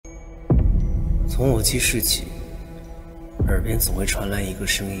从我记事起，耳边总会传来一个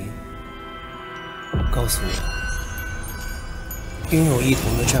声音，告诉我，拥有一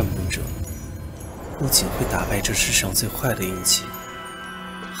同的占卜者，不仅会打败这世上最坏的运气，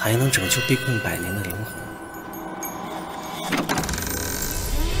还能拯救被困100年的灵魂。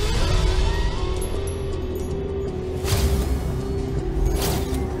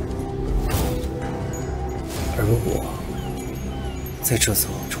而我，在这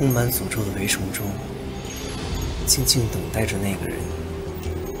座充满诅咒的围城中，静静等待着那个人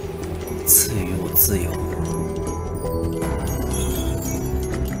赐予我自由。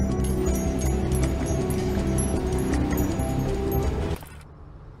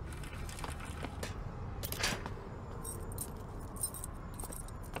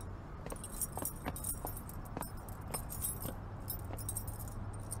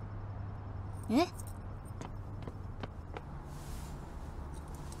哎，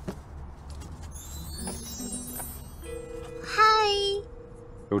嗨，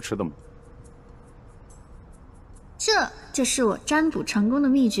有吃的吗？这就是我占卜成功的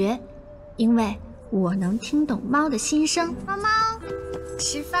秘诀，因为我能听懂猫的心声。猫猫，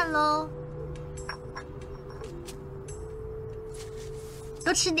吃饭喽，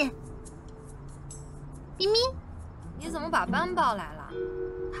多吃点。咪咪，你怎么把班抱来了？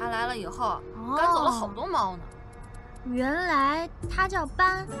他来了以后，赶走了好多猫呢。原来他叫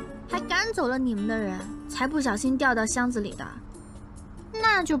班，还赶走了你们的人，才不小心掉到箱子里的。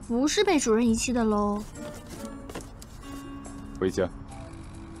那就不是被主人遗弃的喽。回家。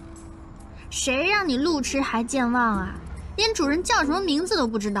谁让你路痴还健忘啊？连主人叫什么名字都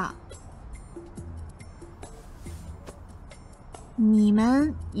不知道。你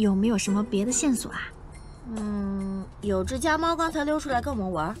们有没有什么别的线索啊？有只家猫刚才溜出来跟我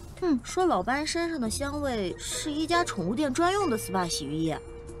们玩，说老班身上的香味是一家宠物店专用的 SPA 洗浴液，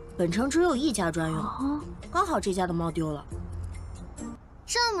本城只有一家专用，刚好这家的猫丢了。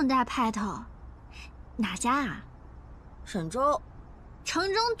这么大派头，哪家啊？沈州。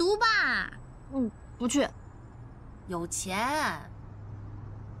城中毒吧？不去。有钱。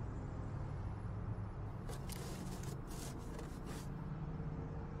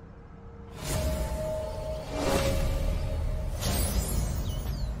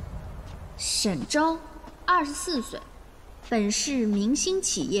沈周，24岁，本市明星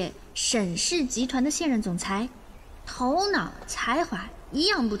企业沈氏集团的现任总裁，头脑才华一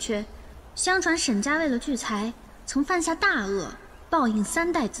样不缺。相传沈家为了聚财，曾犯下大恶，报应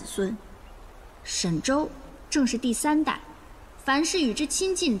3代子孙。沈周正是第3代，凡是与之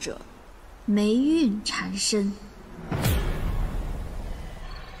亲近者，霉运缠身。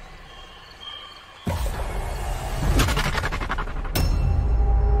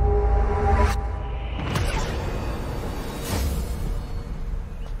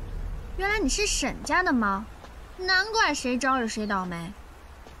原来你是沈家的猫，难怪谁招惹谁倒霉。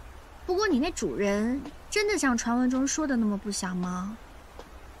不过你那主人真的像传闻中说的那么不祥吗？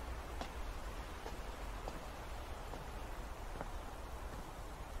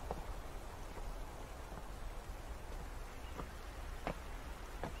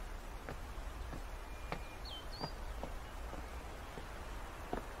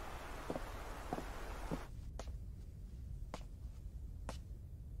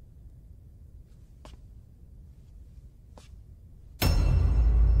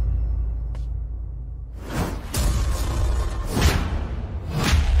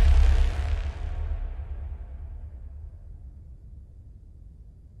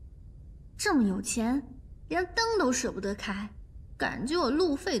这么有钱，连灯都舍不得开，感觉我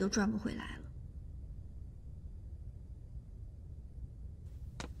路费都赚不回来了。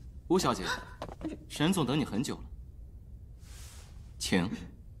吴小姐，沈总等你很久了，请。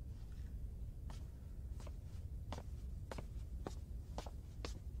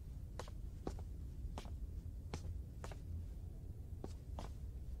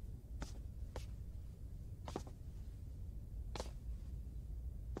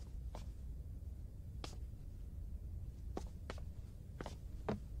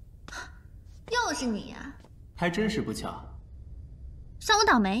又是你呀！还真是不巧。算我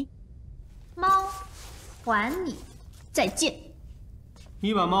倒霉。猫，还你，再见。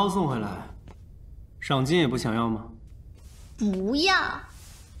你把猫送回来，赏金也不想要吗？不要。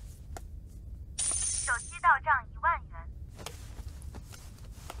手机到账1万元。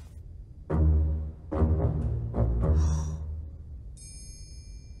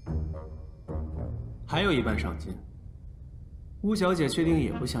还有1半赏金。乌小姐确定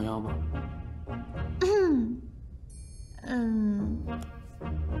也不想要吗？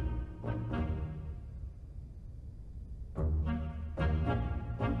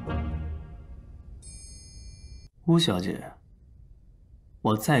乌小姐，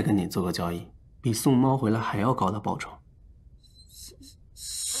我再跟你做个交易，比送猫回来还要高的报酬。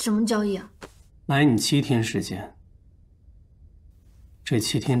什么交易啊？来你7天时间，这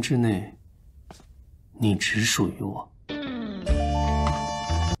7天之内，你只属于我。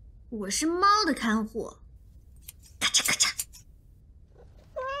我是猫的看护。咔嚓咔嚓。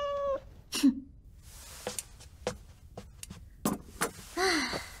哼。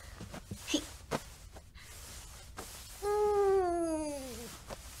嘿。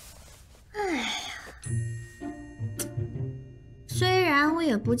哎呀。虽然我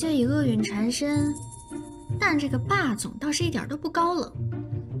也不介意厄运缠身，但这个霸总倒是一点都不高冷，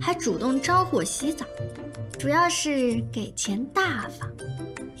还主动招呼我洗澡，主要是给钱大方，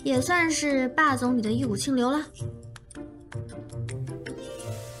也算是霸总里的一股清流了。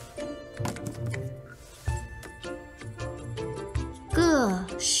个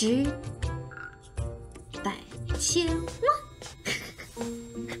十百千万，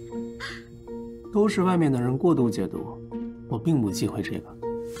都是外面的人过度解读，我并不忌讳这个。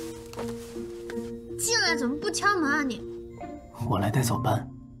进来怎么不敲门啊你？我来带走班。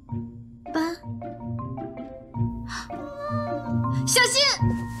班？小心！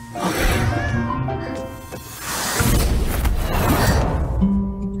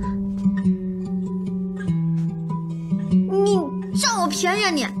你占我便宜啊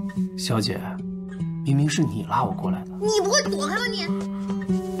你！小姐，明明是你拉我过来的。你不会躲开吧你？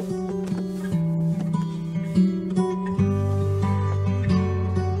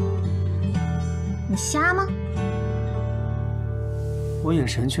你瞎吗？我眼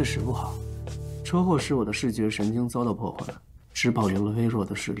神确实不好，车祸使我的视觉神经遭到破坏，只保留了微弱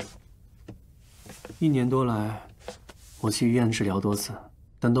的视力。1年多来，我去医院治疗多次，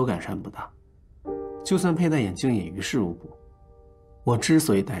但都改善不大。就算佩戴眼镜也于事无补。我之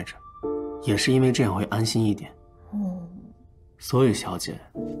所以戴着，也是因为这样会安心一点。哦，所以小姐，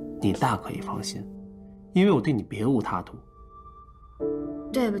你大可以放心，因为我对你别无他图。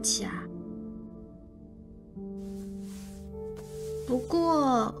对不起啊。不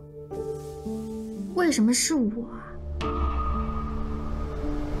过，为什么是我啊？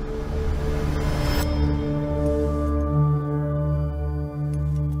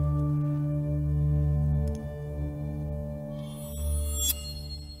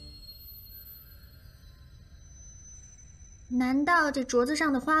难道这镯子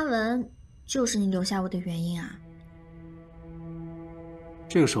上的花纹就是你留下我的原因啊？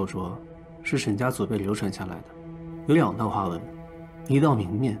这个手镯是沈家祖辈流传下来的，有2道花纹，一道明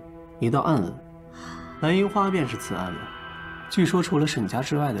面，一道暗纹。蓝樱花便是此暗纹。据说除了沈家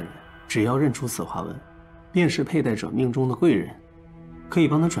之外的人，只要认出此花纹，便是佩戴者命中的贵人，可以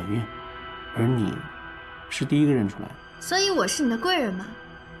帮他转运。而你，是第一个认出来的。所以我是你的贵人嘛，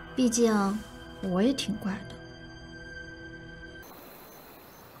毕竟我也挺怪的。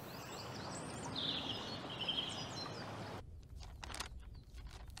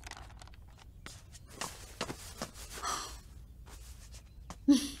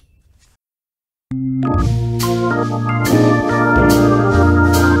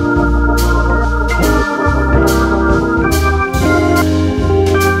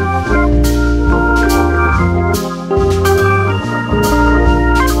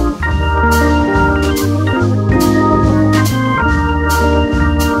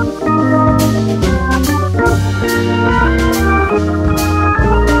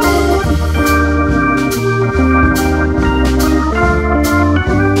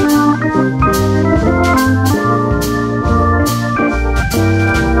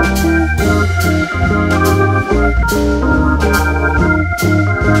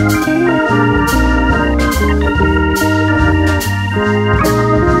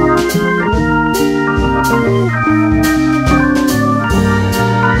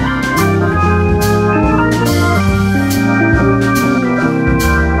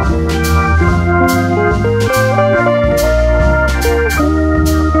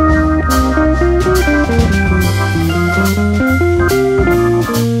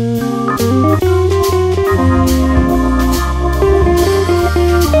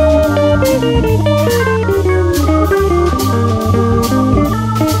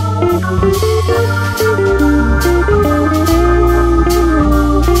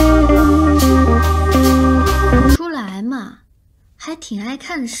挺爱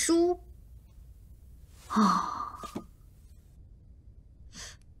看书哦。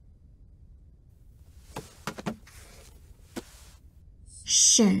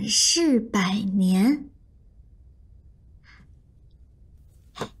沈氏百年。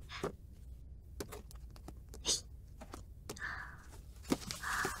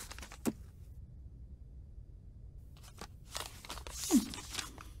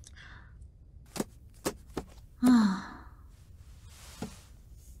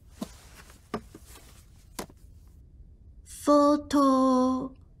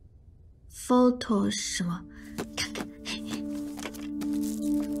photo 什么？看看，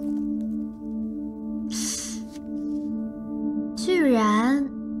居然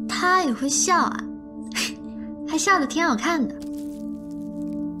他也会笑啊，还笑得挺好看的。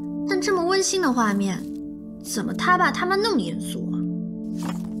但这么温馨的画面，怎么他爸他妈那么严肃啊？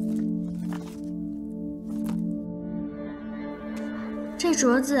这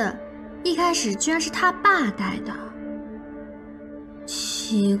镯子一开始居然是他爸戴的，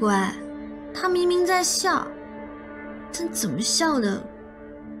奇怪，他明明在笑，但怎么笑的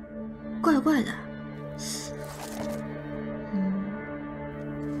怪怪的？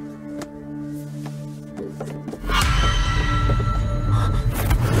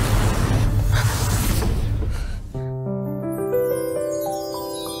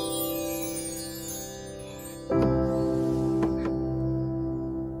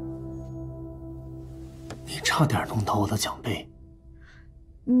差点弄到我的奖杯。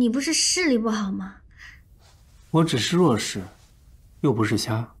你不是视力不好吗？我只是弱视，又不是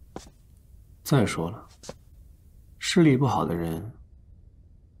瞎。再说了，视力不好的人，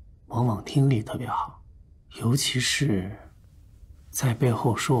往往听力特别好，尤其是在背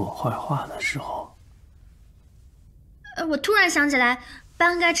后说我坏话的时候。我突然想起来，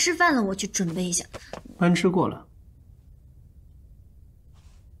班该吃饭了，我去准备一下。班吃过了。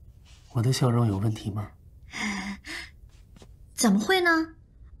我的笑容有问题吗？怎么会呢？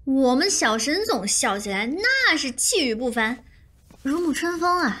我们小沈总笑起来那是气宇不凡，如沐春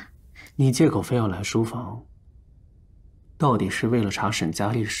风啊！你借口非要来书房，到底是为了查沈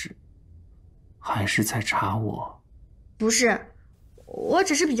家历史，还是在查我？不是，我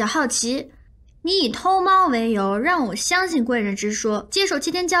只是比较好奇，你以偷猫为由让我相信贵人之说，接受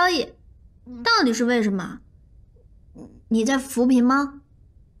7天交易，到底是为什么？你在扶贫吗？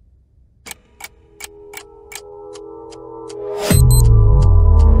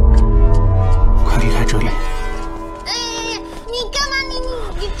这里，你干嘛？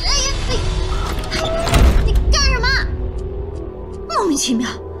你干什么？莫名其妙，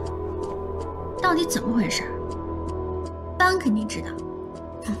到底怎么回事？班肯定知道。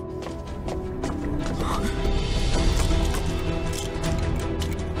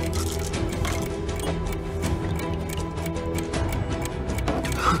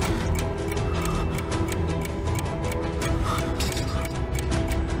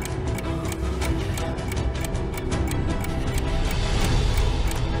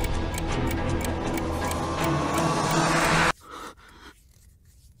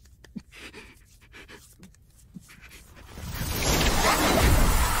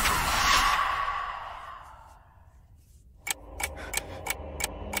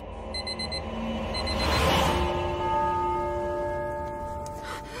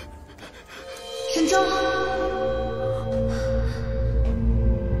沈舟，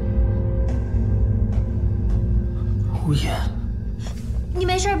无言，你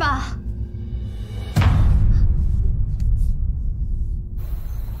没事吧？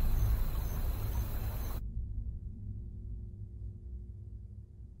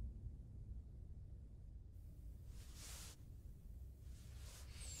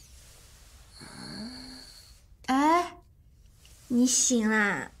哎，你醒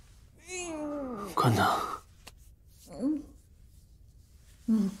啦？可能。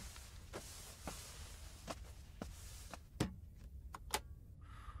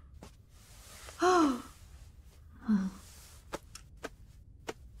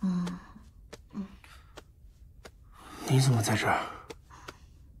你怎么在这儿？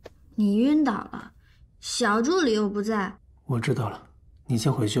你晕倒了，小助理又不在。我知道了，你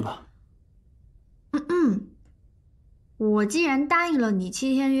先回去吧。我既然答应了你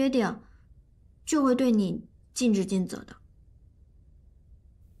7天约定，就会对你尽职尽责的。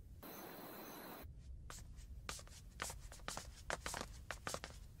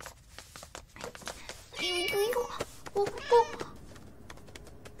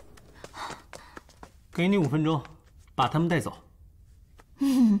给你5分钟，把他们带走。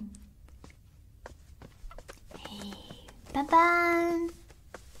班班，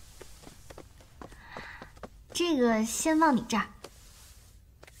这个先放你这儿。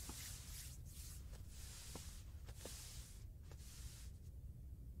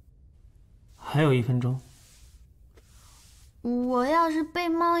还有1分钟。我要是被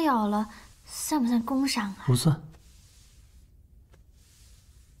猫咬了，算不算工伤啊？不算。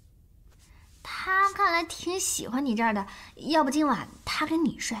他看来挺喜欢你这儿的，要不今晚他跟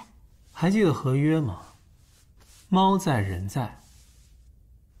你睡？还记得合约吗？猫在人在，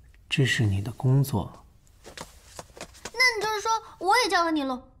这是你的工作。那你就是说我也交给你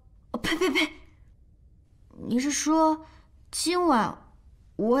喽？呸！你是说今晚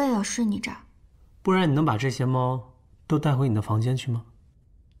我也要睡你这儿。不然你能把这些猫都带回你的房间去吗？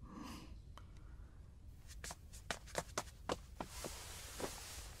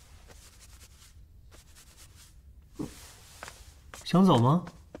想走吗？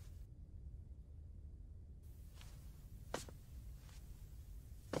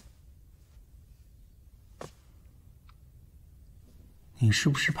你是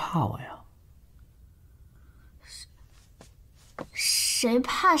不是怕我呀？谁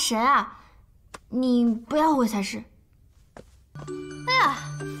怕谁啊？你不要回才是。哎呀，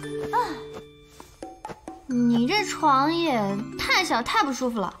你这床也太小太不舒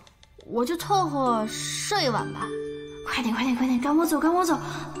服了，我就凑合睡一晚吧。快点快点快点，跟我走跟我走，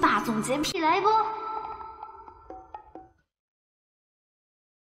霸总洁癖来一波。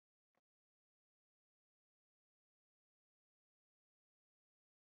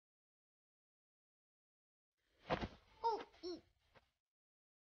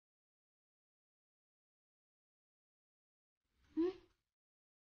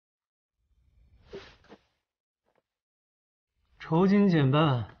酬金减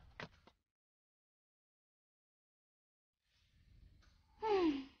半。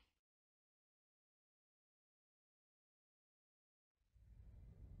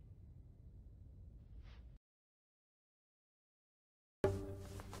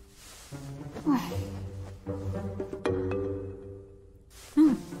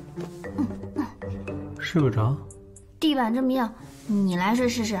睡不着？地板这么硬，你来睡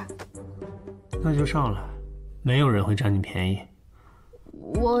试试。那就上来，没有人会占你便宜。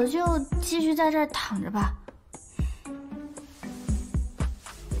我就继续在这儿躺着吧。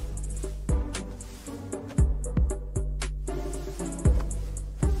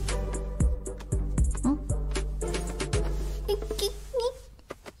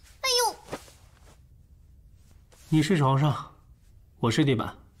哎呦！你睡床上，我睡地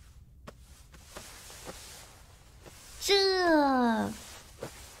板。这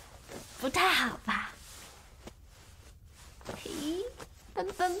不太好吧？嘿，笨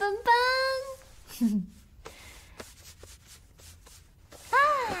笨笨笨！啊，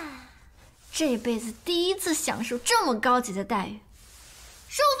这辈子第一次享受这么高级的待遇，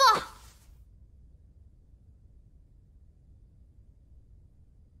舒服。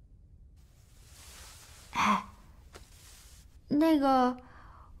哎，那个，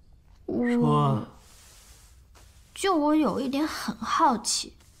说。就我有一点很好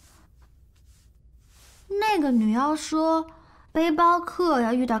奇，那个女妖说，背包客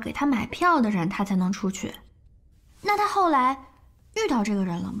要遇到给她买票的人，她才能出去。那她后来遇到这个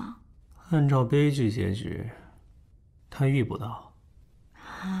人了吗？按照悲剧结局，她遇不到。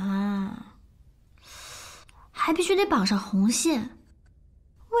啊，还必须得绑上红线，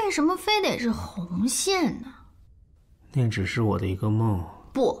为什么非得是红线呢？那只是我的一个梦。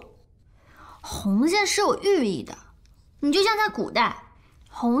不，红线是有寓意的。你就像在古代，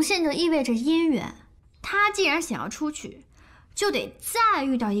红线就意味着姻缘。他既然想要出去，就得再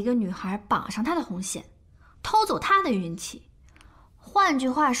遇到一个女孩，绑上他的红线，偷走他的运气。换句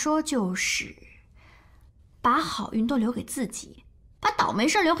话说，就是把好运都留给自己，把倒霉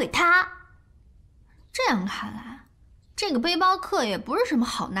事留给他。这样看来，这个背包客也不是什么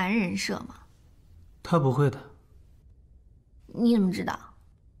好男人人设嘛。他不会的。你怎么知道？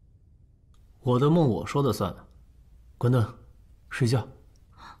我的梦我说的算。关灯，睡觉。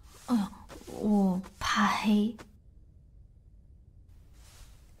哎呦，我怕黑。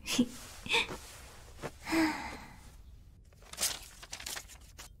嘿，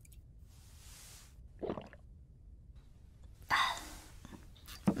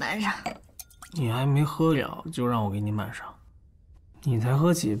满上。你还没喝了，就让我给你满上。你才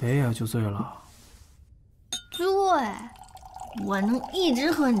喝几杯呀，就醉了？对，我能一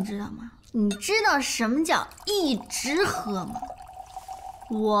直喝，你知道吗？你知道什么叫一直喝吗？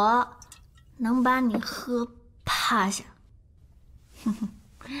我能把你喝趴下。哼哼，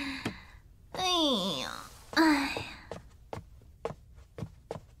哎呀，哎呀，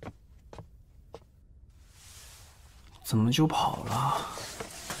怎么就跑了？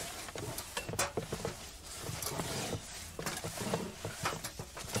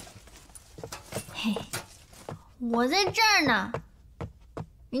嘿，我在这儿呢。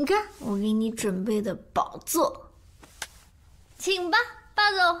你看，我给你准备的宝座，请吧，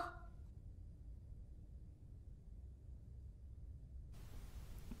霸总。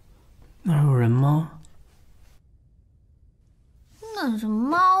那儿有人吗？那是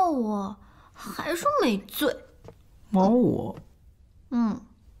猫窝，还说没醉。猫窝？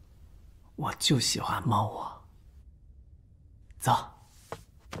我就喜欢猫窝。走，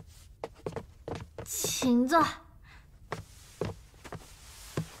请坐。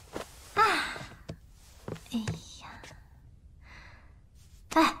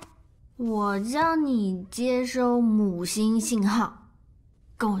我教你接收母星信号，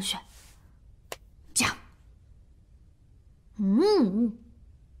跟我学。这样。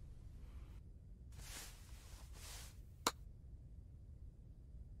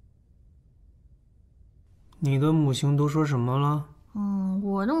你的母星都说什么了？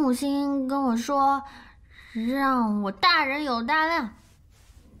我的母星跟我说，让我大人有大量，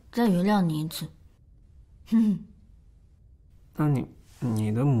再原谅你一次。那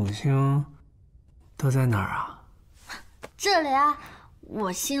你的母星都在哪儿啊？这里啊，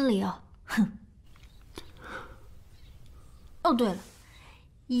我心里哦。哦，对了，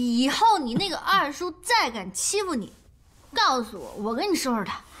以后你那个二叔再敢欺负你，告诉我，我给你收拾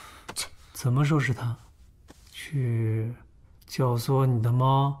他。怎么收拾他？去教唆你的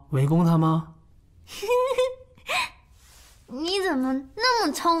猫围攻他吗？你怎么那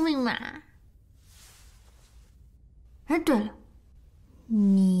么聪明嘛？哎，对了，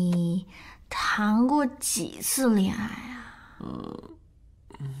你谈过几次恋爱啊？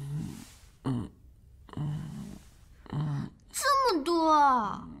这么多。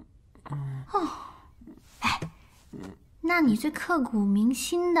哎，那你最刻骨铭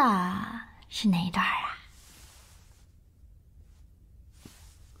心的是哪一段啊？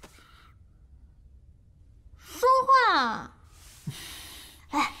说话。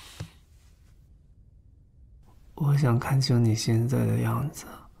哎，我想看清你现在的样子，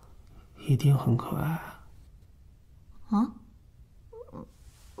一定很可爱。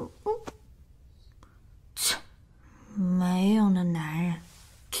切，没用的男人，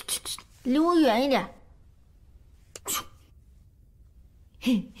离我远一点。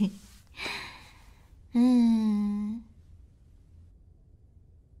嘿嘿，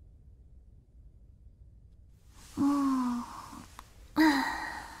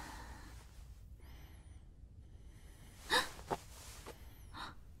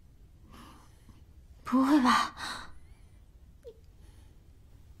不会吧？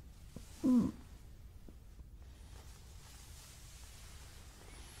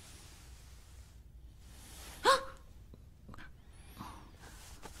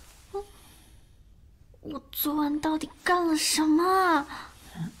我昨晚到底干了什么啊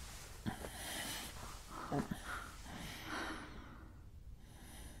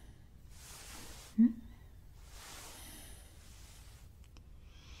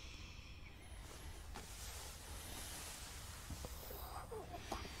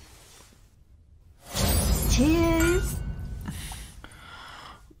？Cheers！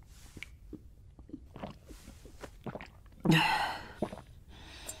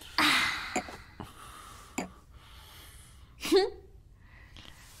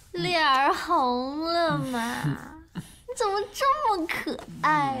 脸儿红了嘛？你怎么这么可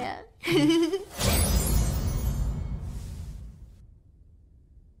爱呀？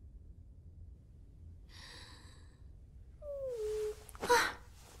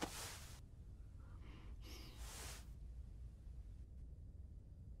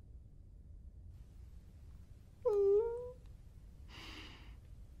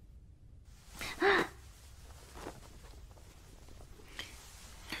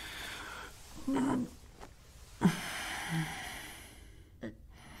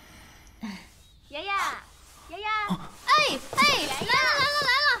爷爷，爷爷，哎，来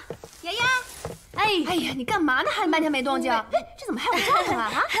了！爷爷，哎呀，你干嘛呢？喊你半天没动静，这怎么还有帐篷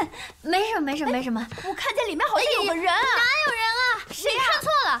啊？没什么。我看见里面好像有个人啊！哪有人啊？谁呀？你看错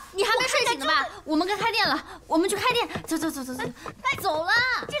了，你还没睡醒呢吧？我们该开店了，我们去开店。走，走了。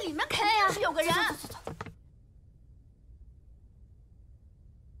这里面肯定是有个人。走。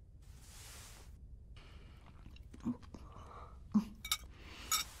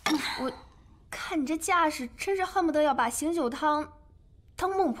我看你这架势，真是恨不得要把醒酒汤当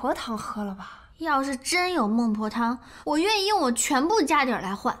孟婆汤喝了吧？要是真有孟婆汤，我愿意用我全部家底儿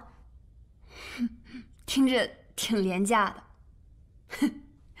来换。听着挺廉价的。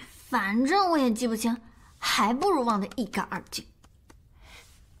反正我也记不清，还不如忘得一干二净。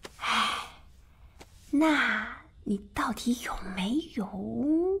哎，那你到底有没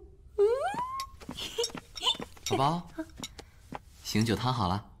有？宝宝，醒酒汤好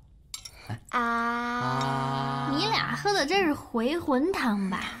了。你俩喝的这是回魂汤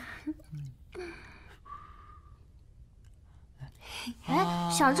吧？哎，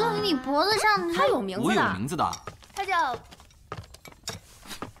小助理，你脖子上他有名字的，我有名字的，他叫……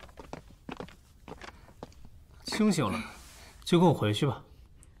清醒了，就跟我回去吧。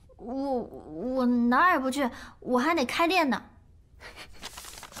我哪儿也不去，我还得开店呢。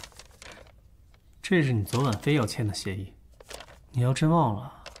这是你昨晚非要签的协议，你要真忘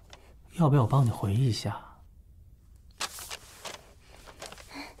了，要不要我帮你回忆一下？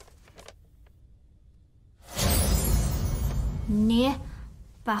你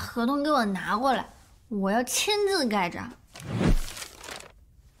把合同给我拿过来，我要签字盖章。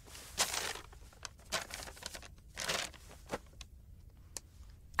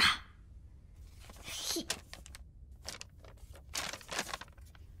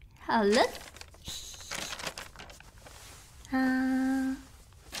好了，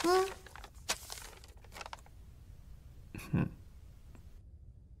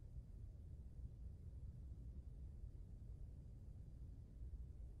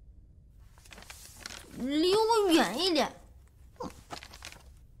离我远一点。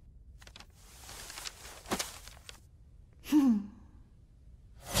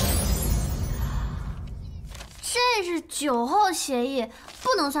这是酒后协议，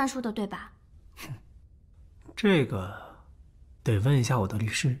不能算数的，对吧？这个得问一下我的律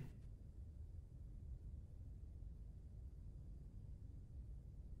师。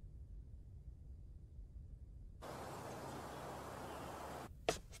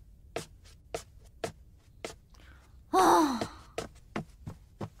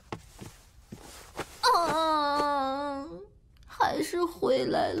还是回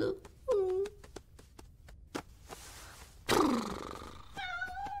来了。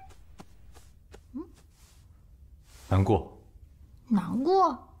难过？难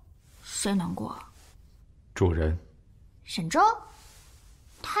过？谁难过？主人。沈周？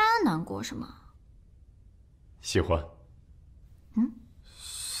他难过什么？喜欢。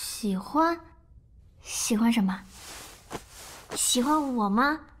喜欢？喜欢什么？喜欢我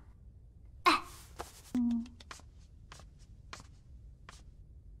吗？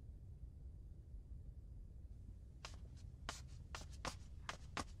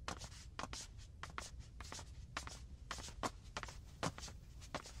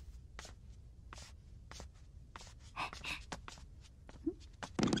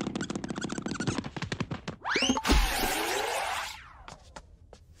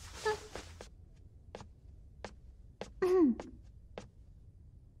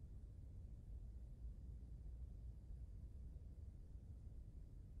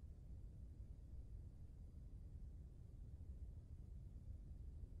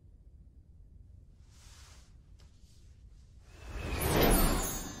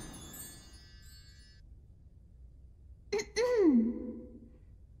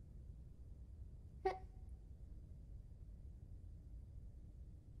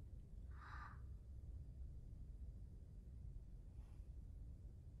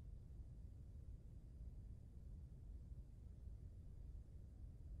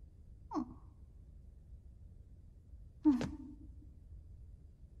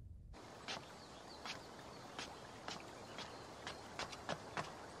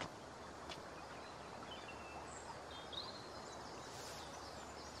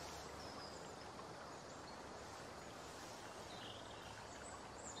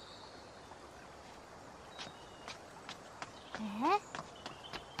哎，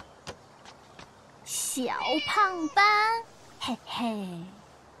小胖班，嘿嘿。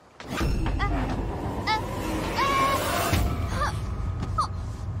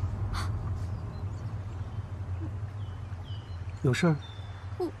有事儿？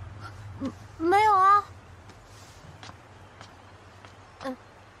没有啊。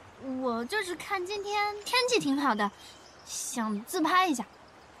我就是看今天天气挺好的，想自拍一下。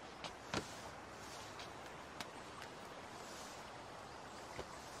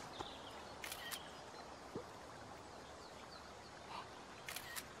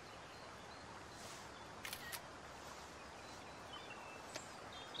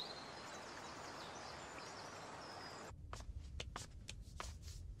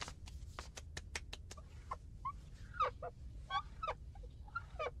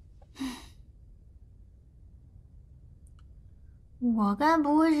我该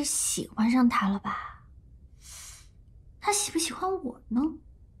不会是喜欢上他了吧？他喜不喜欢我呢？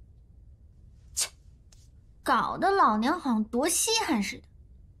切，搞得老娘好像多稀罕似的。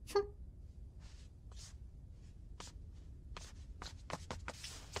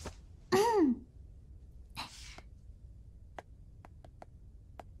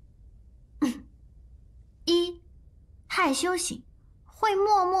一，害羞型，会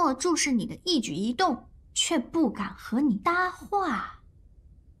默默注视你的一举一动，却不敢和你搭话。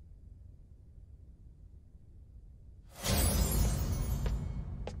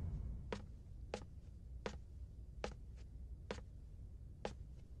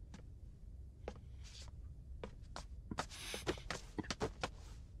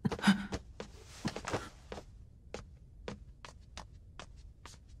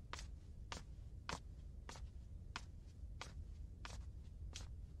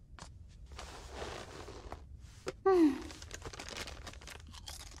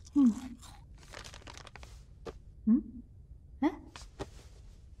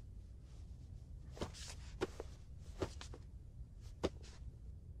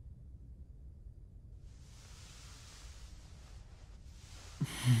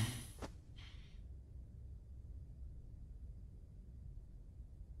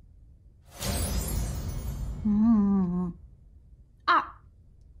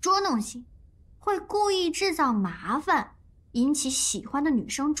用心，会故意制造麻烦，引起喜欢的女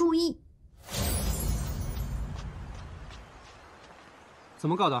生注意。怎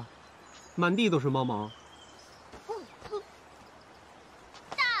么搞的？满地都是猫毛。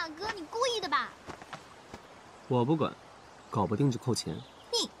大哥，你故意的吧？我不管，搞不定就扣钱。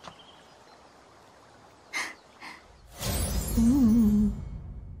你，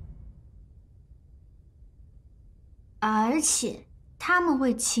而且他们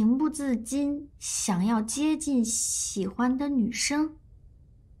会情不自禁想要接近喜欢的女生。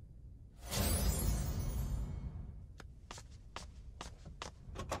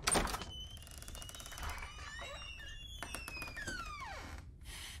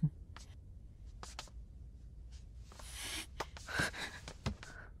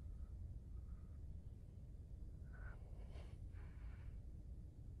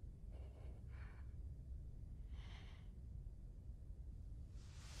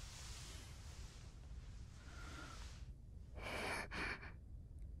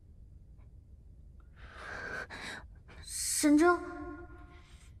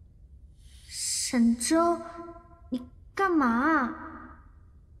沈周，你干嘛？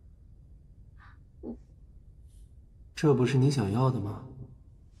这不是你想要的吗？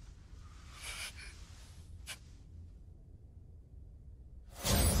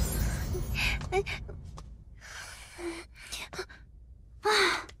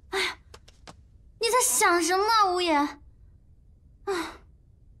你在想什么啊，无言？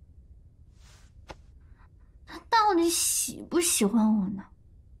他到底喜不喜欢我呢？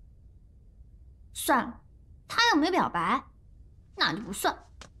算了，他又没表白，那就不算。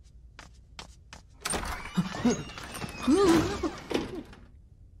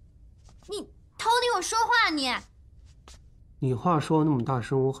你偷听我说话，你！你话说那么大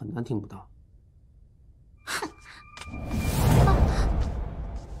声，我很难听不到。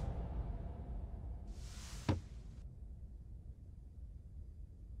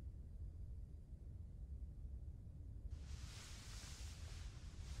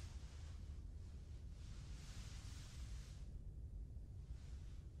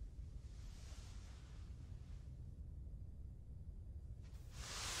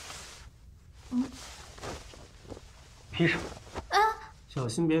披上。小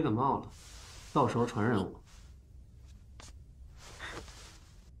心别感冒了，到时候传染我。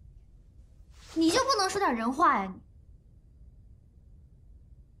你就不能说点人话呀你？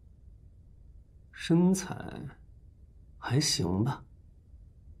身材还行吧，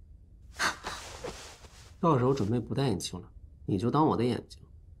到时候准备不戴眼镜了，你就当我的眼睛，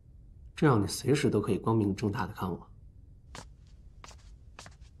这样你随时都可以光明正大的看我。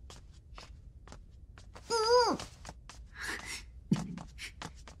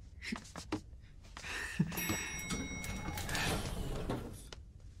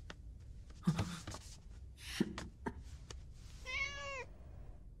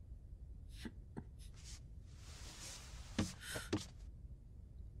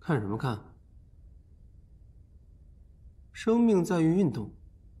看什么看？生命在于运动，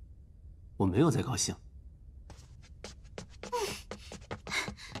我没有在高兴。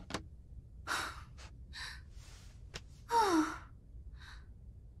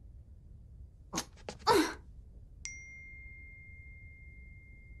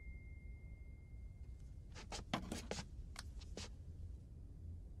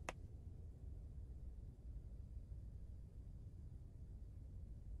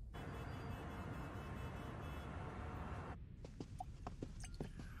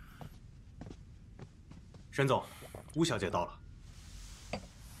沈总，吴小姐到了，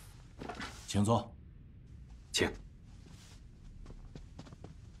请坐。请。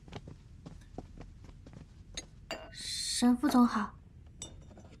沈副总好。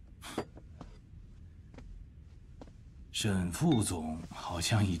沈副总好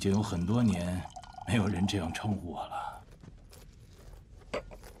像已经有很多年没有人这样称呼我了。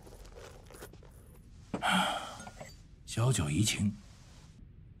小酒怡情，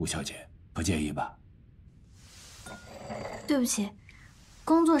吴小姐不介意吧？对不起，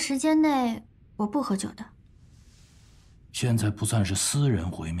工作时间内我不喝酒的。现在不算是私人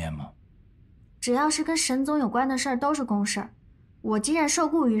会面吗？只要是跟沈总有关的事儿都是公事儿。我既然受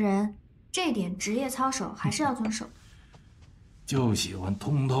雇于人，这点职业操守还是要遵守。就喜欢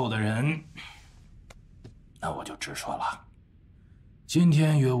通透的人。那我就直说了，今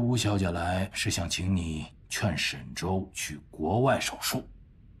天约吴小姐来是想请你劝沈周去国外手术，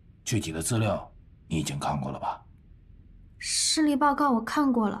具体的资料你已经看过了吧？视力报告我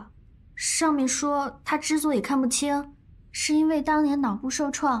看过了，上面说他之所以看不清，是因为当年脑部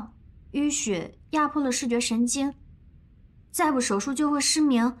受创，淤血压迫了视觉神经，再不手术就会失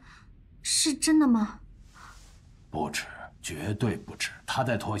明，是真的吗？不止，绝对不止。他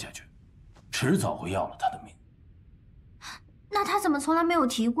再拖下去，迟早会要了他的命。那他怎么从来没有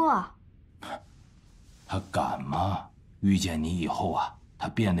提过啊？他敢吗？遇见你以后啊，他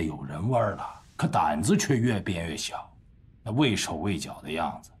变得有人味儿了，可胆子却越变越小，那畏手畏脚的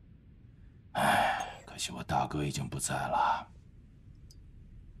样子。唉，可惜我大哥已经不在了，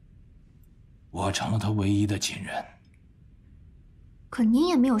我成了他唯一的亲人。可您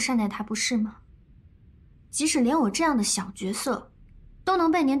也没有善待他，不是吗？即使连我这样的小角色，都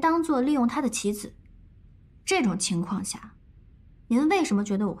能被您当作利用他的棋子，这种情况下，您为什么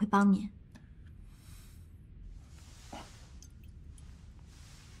觉得我会帮您？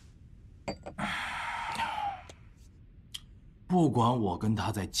不管我跟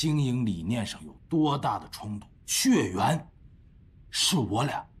他在经营理念上有多大的冲突，血缘是我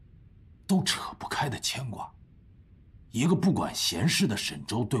俩都扯不开的牵挂。一个不管闲事的沈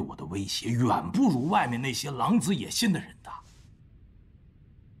周对我的威胁，远不如外面那些狼子野心的人大。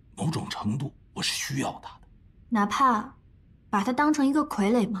某种程度，我是需要他的，哪怕把他当成一个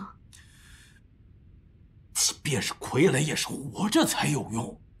傀儡吗？即便是傀儡，也是活着才有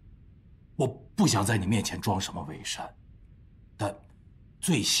用。我不想在你面前装什么伪善，但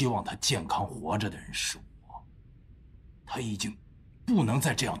最希望他健康活着的人是我。他已经不能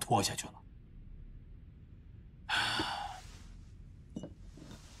再这样拖下去了。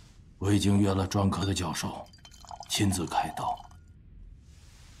我已经约了专科的教授，亲自开刀，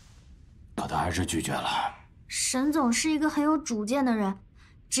可他还是拒绝了。沈总是一个很有主见的人，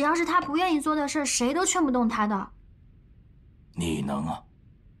只要是他不愿意做的事，谁都劝不动他的。你能啊？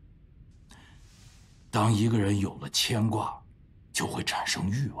当一个人有了牵挂，就会产生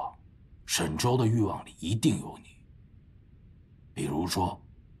欲望。沈周的欲望里一定有你。比如说，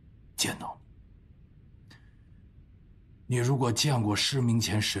见到你。你如果见过失明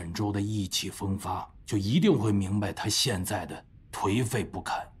前沈周的意气风发，就一定会明白他现在的颓废不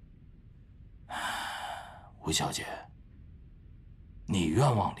堪。吴小姐，你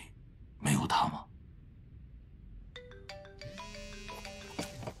愿望里没有他吗？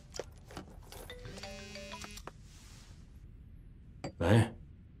喂，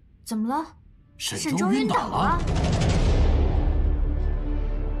怎么了？沈周晕倒了。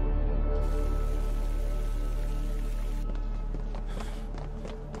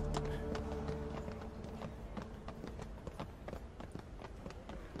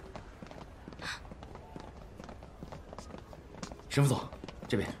沈副总，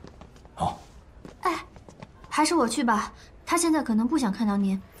这边。好。哎，还是我去吧。他现在可能不想看到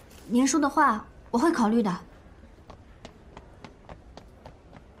您，您说的话我会考虑的。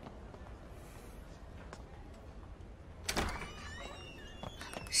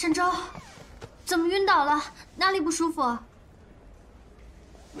沈周，怎么晕倒了？哪里不舒服啊？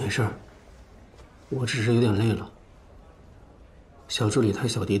没事儿，我只是有点累了。小助理太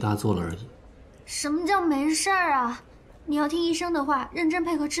小题大做了而已。什么叫没事儿啊？你要听医生的话，认真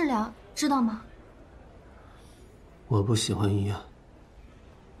配合治疗，知道吗？我不喜欢医院。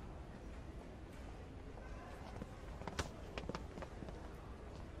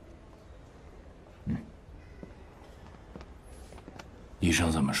医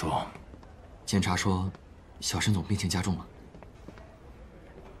生怎么说？检查说，小沈总病情加重了。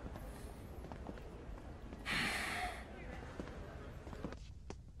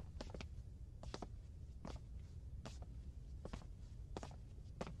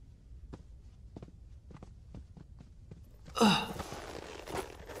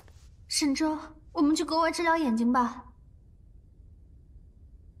沈周，我们去国外治疗眼睛吧。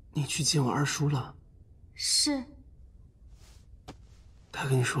你去见我二叔了？是。他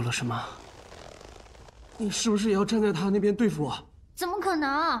跟你说了什么？你是不是也要站在他那边对付我？怎么可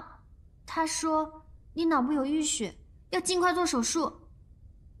能？他说你脑部有淤血，要尽快做手术。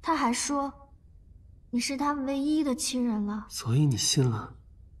他还说你是他唯一的亲人了。所以你信了？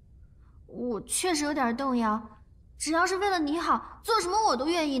我确实有点动摇，只要是为了你好，做什么我都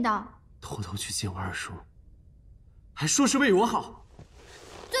愿意的。偷偷去见我二叔，还说是为我好。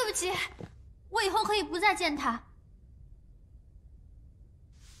对不起，我以后可以不再见他。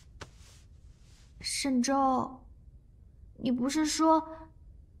沈周，你不是说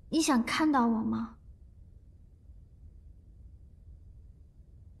你想看到我吗？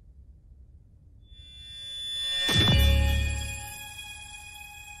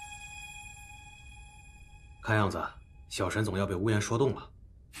看样子，小沈总要被乌岩说动了。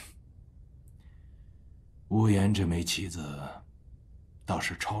乌岩这枚棋子，倒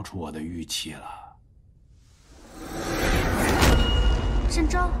是超出我的预期了。沈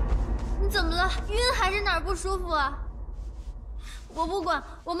周，你怎么了？晕还是哪儿不舒服啊？我不管，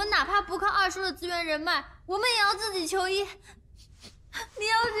我们哪怕不靠二叔的资源人脉，我们也要自己求医。你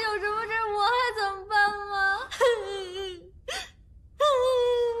要是有什么事，我还怎么办吗？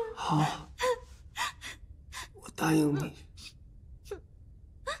好，我答应你。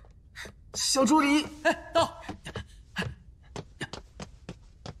小助理，到。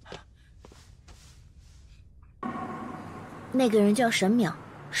那个人叫沈淼，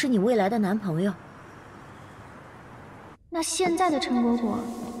是你未来的男朋友。那现在的陈果果，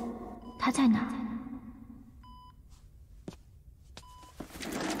他在哪？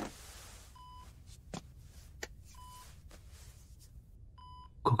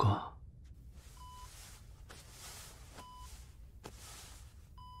果果。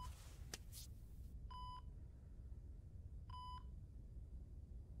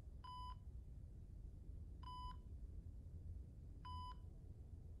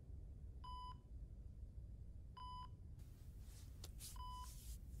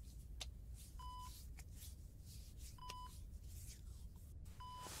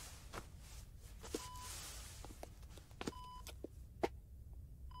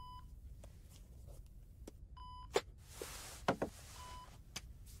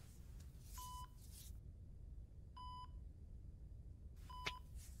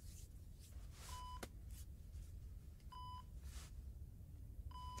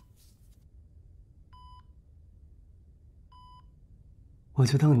我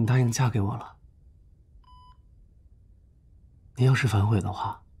就当你答应嫁给我了。你要是反悔的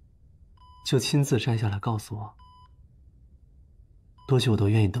话，就亲自摘下来告诉我，多久我都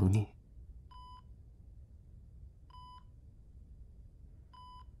愿意等你。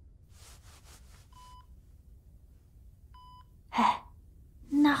哎，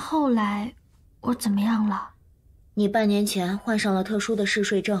那后来我怎么样了？你半年前患上了特殊的嗜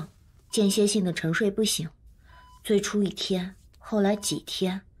睡症，间歇性的沉睡不醒，最初1天。后来几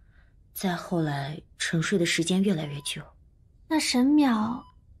天，再后来沉睡的时间越来越久。那沈淼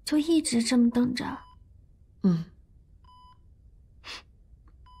就一直这么等着。嗯。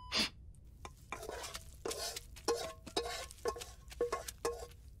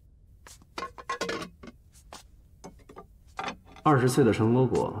20岁的陈果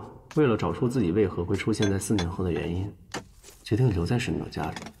果为了找出自己为何会出现在4年后的原因，决定留在沈淼家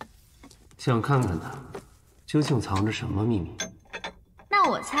里，想看看他究竟藏着什么秘密。那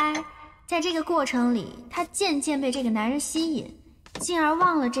我猜，在这个过程里，她渐渐被这个男人吸引，进而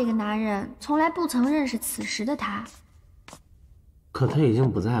忘了这个男人从来不曾认识此时的她。可他已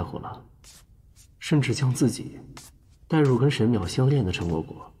经不在乎了，甚至将自己带入跟沈淼相恋的陈果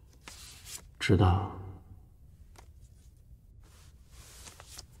果，直到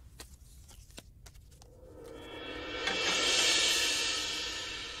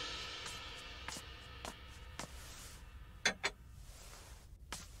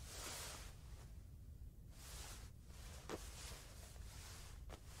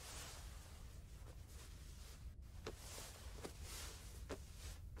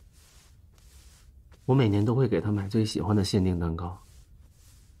我每年都会给他买最喜欢的限定蛋糕。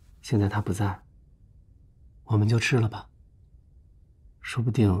现在他不在，我们就吃了吧。说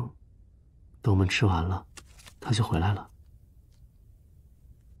不定，等我们吃完了，他就回来了。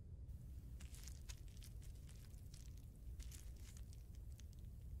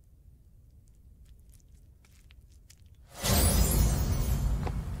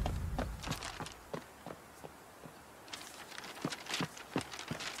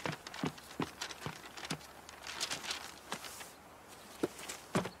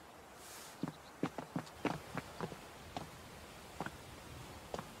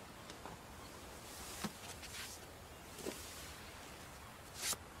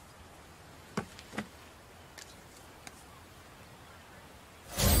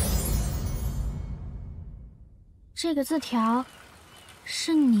这个字条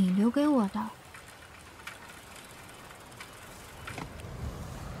是你留给我的。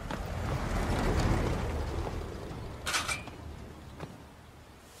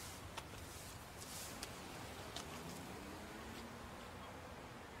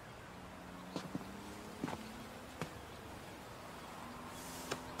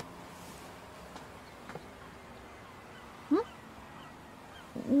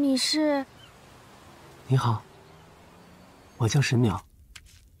你是？你好，我叫沈淼。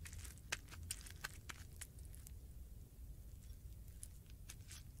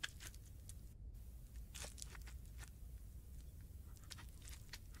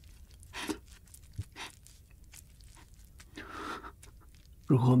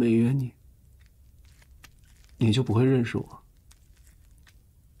如果没约你，你就不会认识我，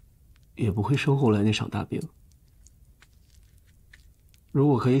也不会生后来那场大病。如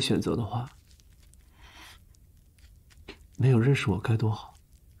果可以选择的话，没有认识我该多好。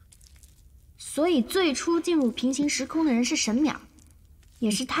所以最初进入平行时空的人是沈淼，也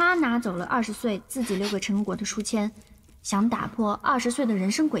是他拿走了20岁自己留给陈果的书签，想打破20岁的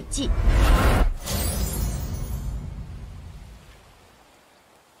人生轨迹。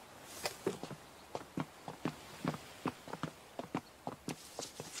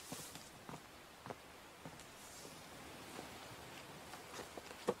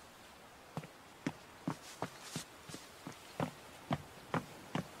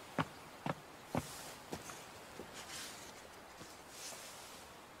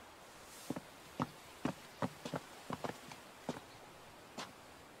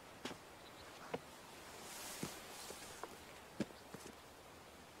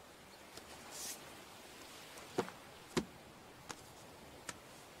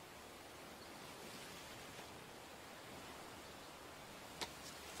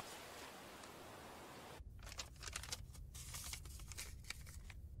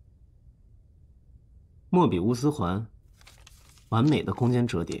莫比乌斯环，完美的空间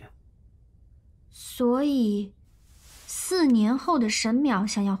折叠。所以，4年后的沈淼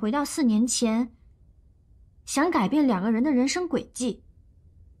想要回到4年前，想改变2个人的人生轨迹。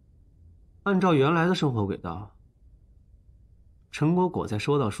按照原来的生活轨道，陈果果在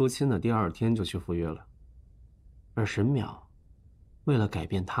收到书签的第2天就去赴约了，而沈淼为了改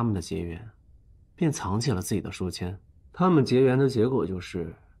变他们的结缘，便藏起了自己的书签。他们结缘的结果就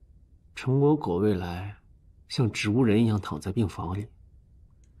是，陈果果未来像植物人一样躺在病房里。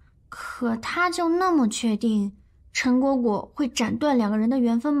可他就那么确定陈果果会斩断2个人的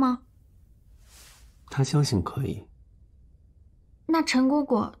缘分吗？他相信可以。那陈果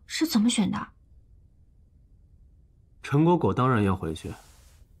果是怎么选的？陈果果当然要回去，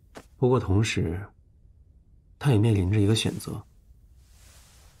不过同时，他也面临着一个选择。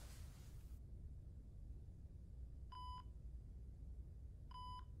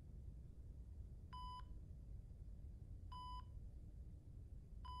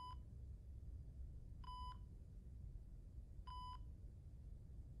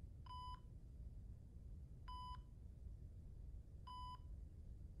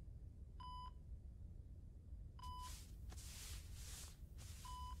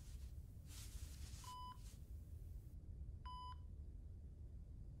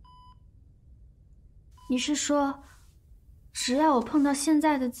你是说，只要我碰到现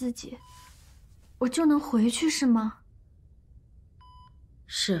在的自己，我就能回去是吗？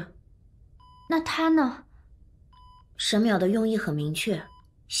是。那他呢？沈淼的用意很明确，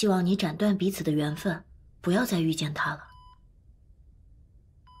希望你斩断彼此的缘分，不要再遇见他了。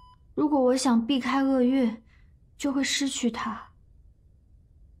如果我想避开厄运，就会失去他。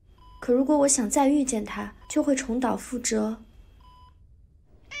可如果我想再遇见他，就会重蹈覆辙。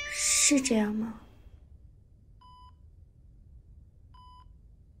是这样吗？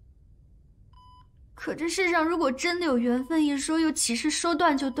可这世上如果真的有缘分一说，又岂是说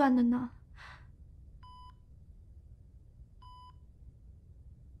断就断的呢？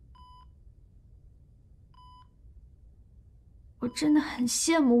我真的很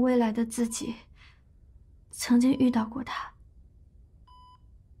羡慕未来的自己，曾经遇到过他。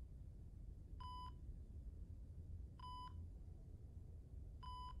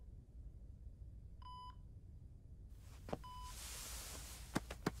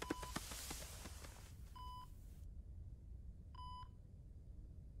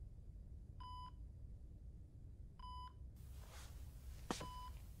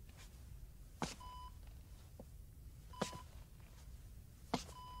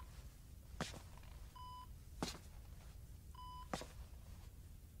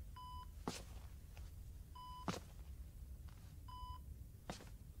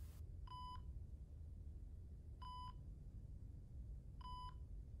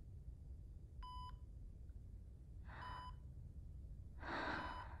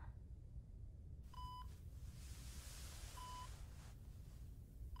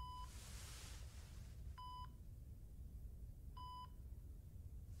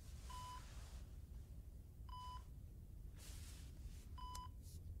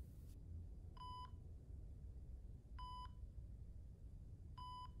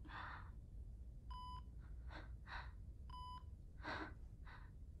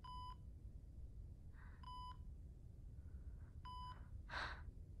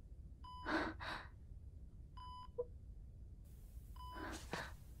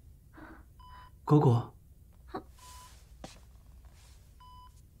果果，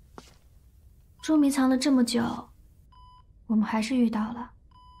捉迷藏了这么久，我们还是遇到了。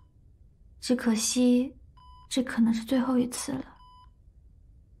只可惜，这可能是最后一次了。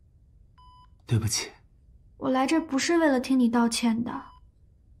对不起。我来这不是为了听你道歉的。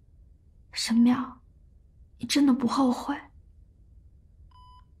神淼，你真的不后悔？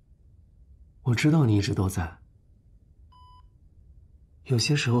我知道你一直都在，有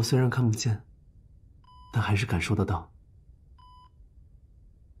些时候虽然看不见，但还是感受得到。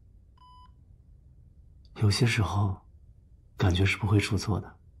有些时候，感觉是不会出错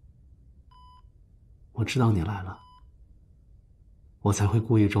的。我知道你来了，我才会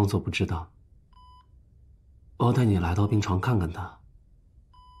故意装作不知道。我要带你来到病床看看他，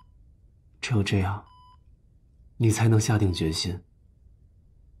只有这样，你才能下定决心，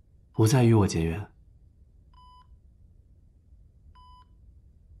不再与我结缘。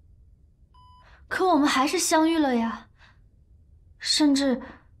可我们还是相遇了呀，甚至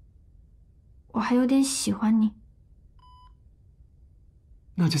我还有点喜欢你。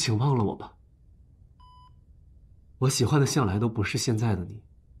那就请忘了我吧。我喜欢的向来都不是现在的你。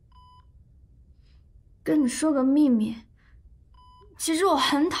跟你说个秘密，其实我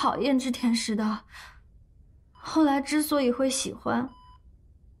很讨厌织田石的。后来之所以会喜欢，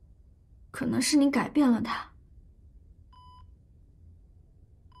可能是你改变了他。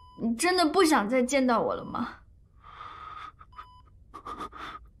你真的不想再见到我了吗？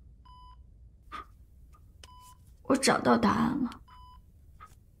我找到答案了。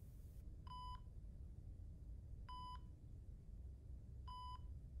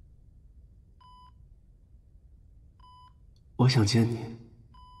我想见你，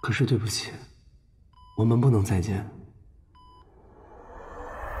可是对不起，我们不能再见。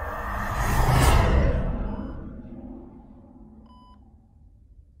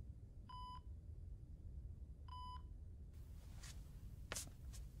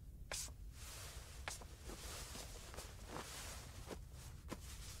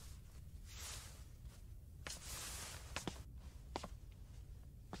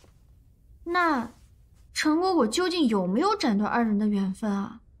那陈果果究竟有没有斩断二人的缘分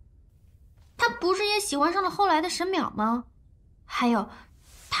啊？他不是也喜欢上了后来的沈淼吗？还有，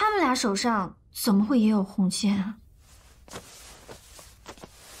他们俩手上怎么会也有红线啊？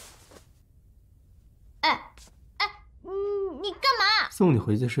你干嘛？送你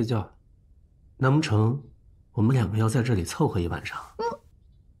回去睡觉。难不成我们两个要在这里凑合一晚上？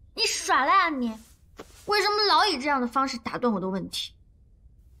你耍赖啊你！为什么老以这样的方式打断我的问题？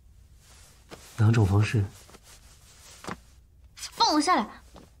哪种方式？放我下来！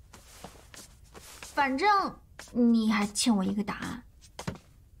反正你还欠我一个答案。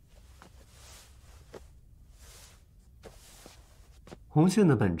红线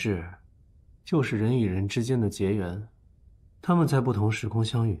的本质，就是人与人之间的结缘，他们在不同时空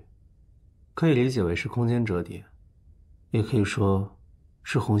相遇，可以理解为是空间折叠，也可以说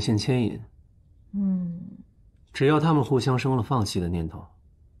是红线牵引。只要他们互相生了放弃的念头，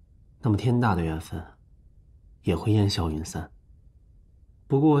那么天大的缘分也会烟消云散。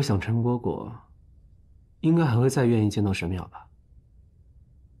不过我想陈果果应该还会再愿意见到沈淼吧。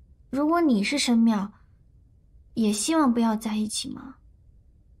如果你是沈淼，也希望不要在一起吗？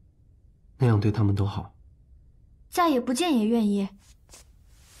那样对他们都好。再也不见也愿意。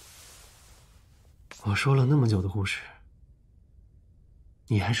我说了那么久的故事，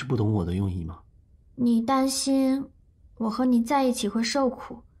你还是不懂我的用意吗？你担心我和你在一起会受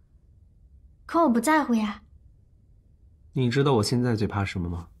苦，可我不在乎呀。你知道我现在最怕什么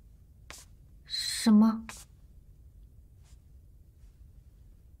吗？什么？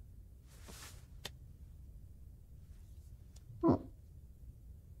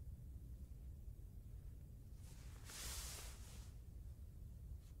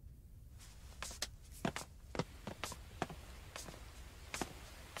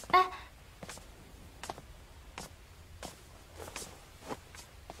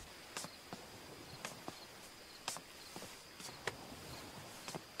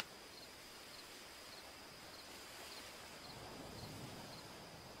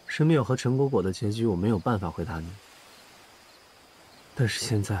沈淼和陈果果的结局我没有办法回答你，但是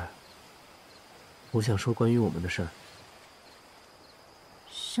现在，我想说关于我们的事儿。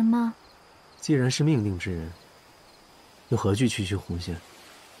什么？既然是命定之人，又何惧区区红线？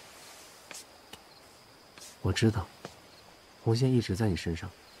我知道，红线一直在你身上，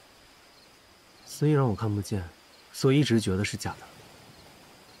虽然我看不见，所以一直觉得是假的。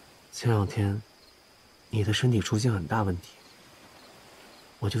前两天，你的身体出现很大问题。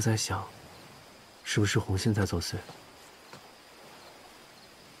我就在想，是不是红线在作祟？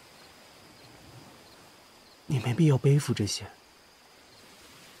你没必要背负这些。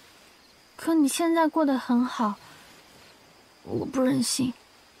可你现在过得很好，我不忍心。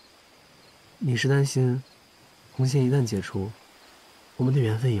你是担心，红线一旦解除，我们的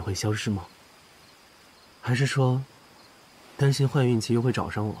缘分也会消失吗？还是说，担心坏运气又会找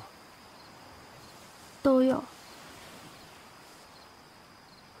上我？都有。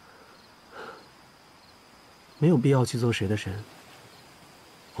没有必要去做谁的神，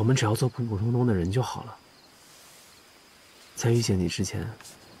我们只要做普普通通的人就好了。在遇见你之前，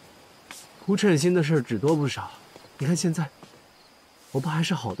不称心的事只多不少。你看现在，我不还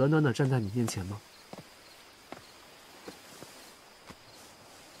是好端端的站在你面前吗？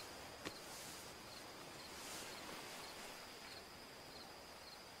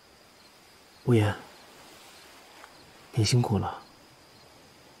无言，你辛苦了。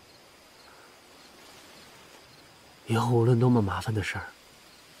以后无论多么麻烦的事儿，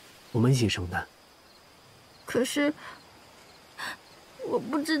我们一起承担。可是，我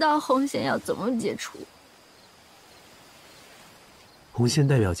不知道红线要怎么解除。红线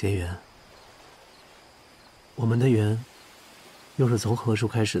代表结缘，我们的缘又是从何处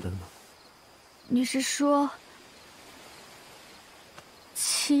开始的呢？你是说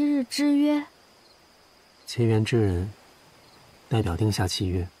7日之约？结缘之人代表定下契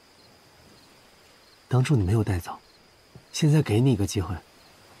约。当初你没有带走，现在给你一个机会，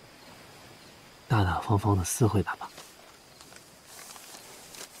大大方方的撕毁它吧。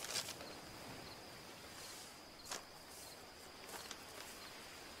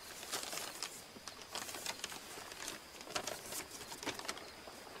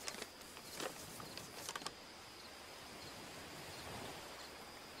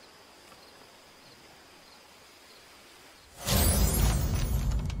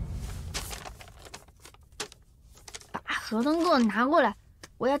合同给我拿过来，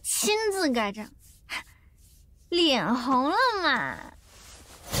我要亲自盖章。脸红了嘛？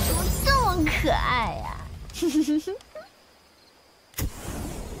怎么这么可爱呀？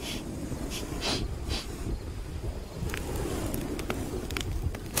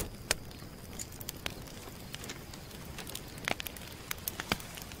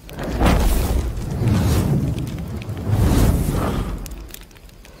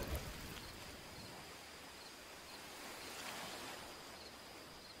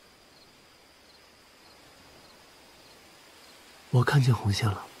我看见红线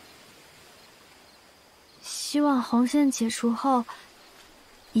了。希望红线解除后，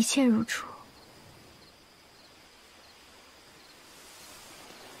一切如初。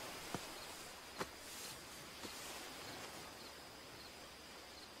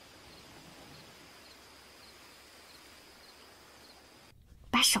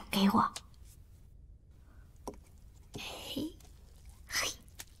把手给我。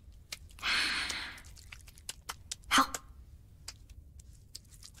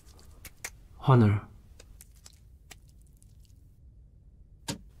画哪儿？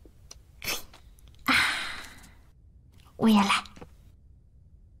我也来。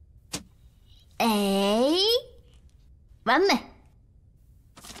哎，完美。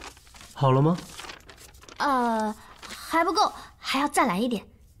好了吗？还不够，还要再来一点。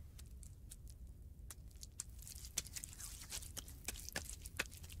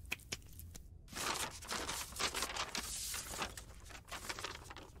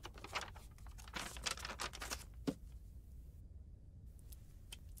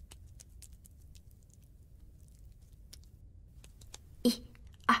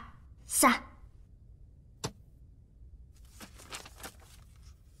3，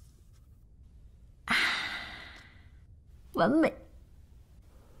完美。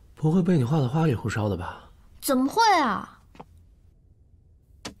不会被你画的花里胡哨的吧？怎么会啊？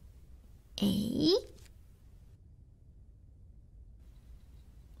哎，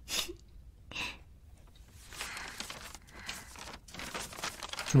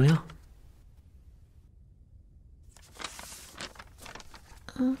怎么样？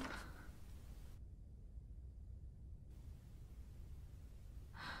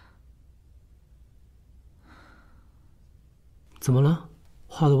怎么了？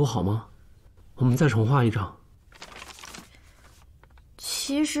画的不好吗？我们再重画一张。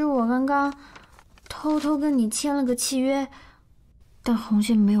其实我刚刚偷偷跟你签了个契约，但红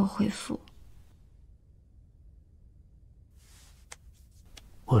线没有回复。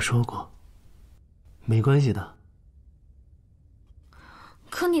我说过，没关系的。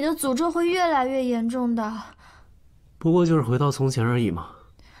可你的诅咒会越来越严重的。不过就是回到从前而已嘛。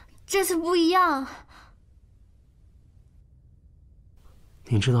这次不一样。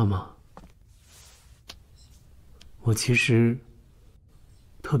你知道吗？我其实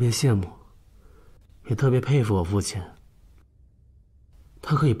特别羡慕，也特别佩服我父亲。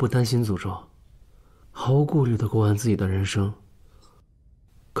他可以不担心诅咒，毫无顾虑的过完自己的人生，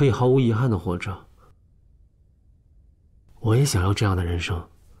可以毫无遗憾的活着。我也想要这样的人生，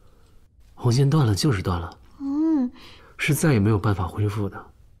红线断了就是断了，嗯，是再也没有办法恢复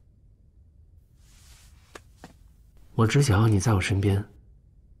的。我只想要你在我身边，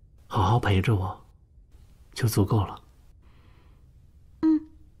好好陪着我，就足够了。嗯，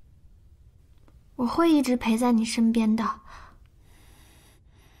我会一直陪在你身边的。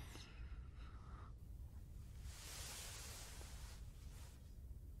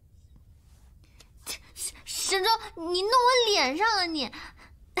沈周，你弄我脸上了你！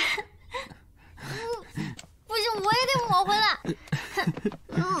不行，我也得抹回来。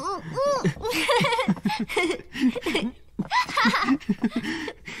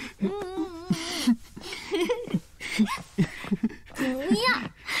不要，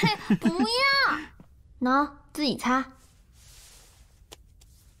不要！喏，自己擦。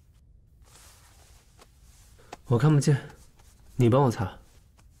我看不见，你帮我擦。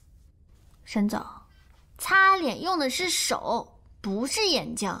沈总，擦脸用的是手，不是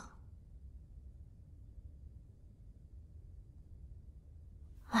眼睛。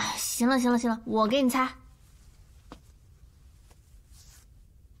哎，行了行了行了，我给你擦。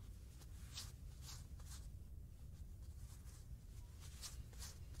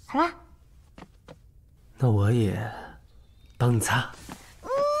好啦。那我也帮你擦。你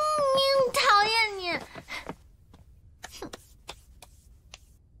讨厌你。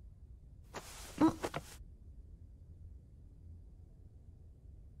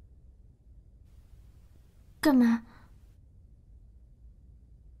干嘛？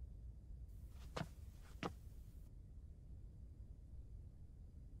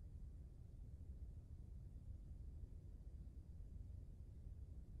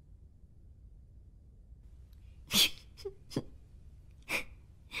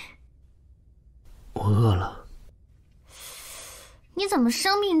我饿了。你怎么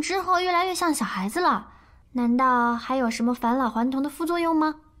生病之后越来越像小孩子了？难道还有什么返老还童的副作用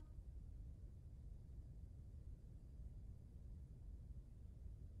吗？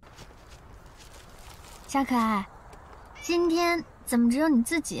小可爱，今天怎么只有你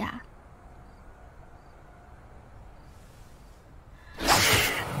自己啊？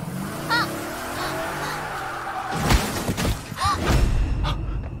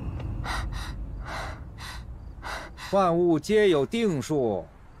万物皆有定数。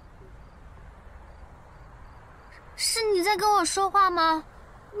是你在跟我说话吗？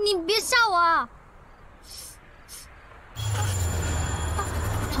你别吓我啊！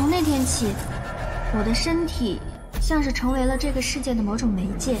从那天起，我的身体像是成为了这个世界的某种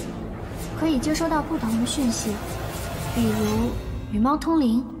媒介，可以接收到不同的讯息，比如与猫通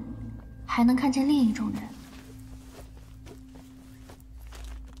灵，还能看见另一种人。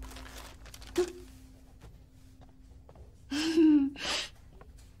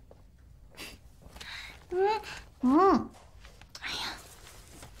哎呀，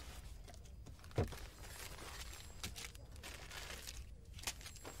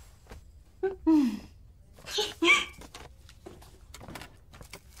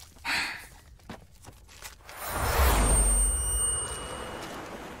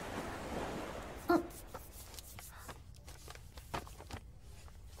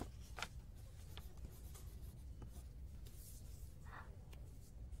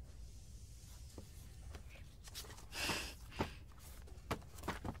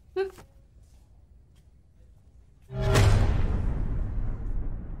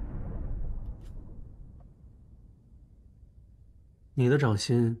你的掌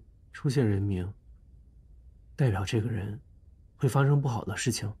心出现人名，代表这个人会发生不好的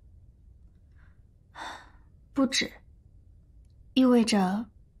事情。不止，意味着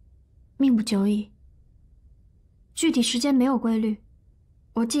命不久矣。具体时间没有规律，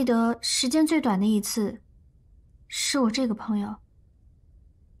我记得时间最短的一次，是我这个朋友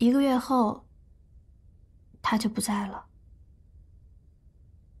，1个月后，他就不在了。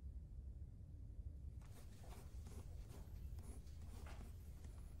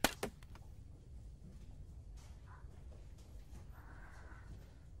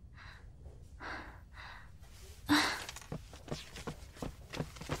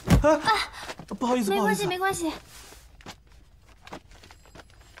不好意思，没关系，没关系。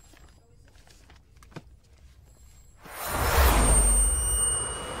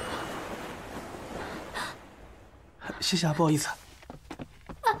谢谢啊，不好意思。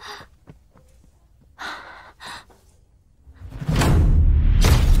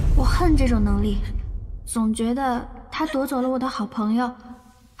我恨这种能力，总觉得他夺走了我的好朋友，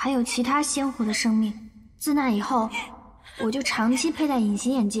还有其他鲜活的生命。自那以后，我就长期佩戴隐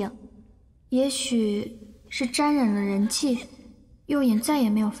形眼镜。也许是沾染了人气，右眼再也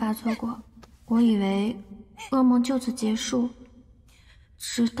没有发作过。我以为噩梦就此结束，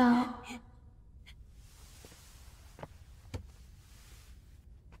直到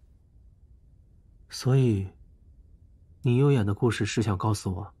所以，你右眼的故事是想告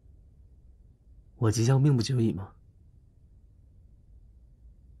诉我，我即将命不久矣吗？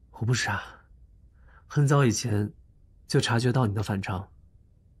我不傻，很早以前就察觉到你的反常。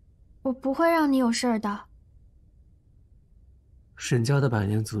我不会让你有事儿的。沈家的百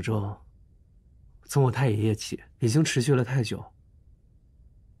年诅咒，从我太爷爷起，已经持续了太久，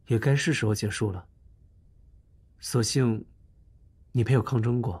也该是时候结束了。所幸，你陪我抗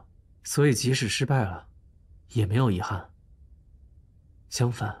争过，所以即使失败了，也没有遗憾。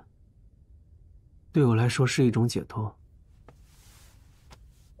相反，对我来说是一种解脱。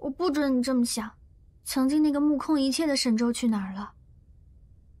我不准你这么想。曾经那个目空一切的沈周去哪儿了？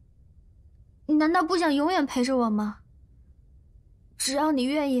你难道不想永远陪着我吗？只要你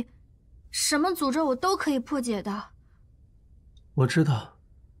愿意，什么诅咒我都可以破解的。我知道，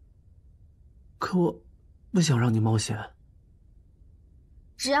可我不想让你冒险。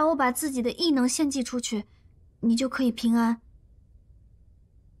只要我把自己的异能献祭出去，你就可以平安。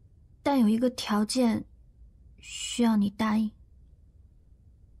但有一个条件，需要你答应。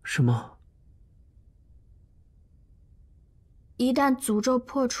什么？一旦诅咒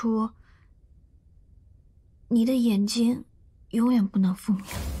破除，你的眼睛永远不能复明。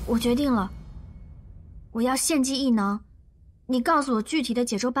我决定了，我要献祭异能，你告诉我具体的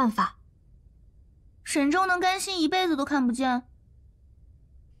解咒办法。沈周能甘心一辈子都看不见？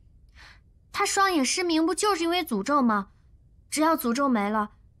他双眼失明不就是因为诅咒吗？只要诅咒没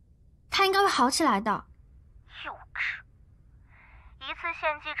了，他应该会好起来的。幼稚！一次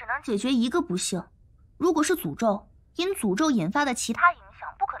献祭只能解决一个不幸，如果是诅咒，因诅咒引发的其他影响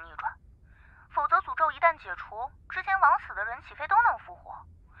不可逆转，否则诅咒一旦解除，之前枉死的人岂非都能复活？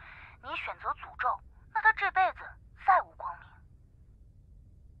你选择诅咒，那他这辈子再无光明。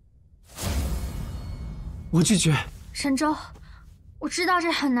我拒绝。沈周，我知道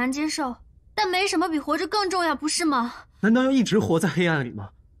这很难接受，但没什么比活着更重要，不是吗？难道要一直活在黑暗里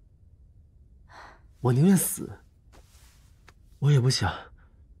吗？我宁愿死，我也不想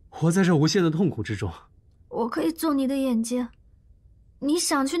活在这无限的痛苦之中。我可以做你的眼睛，你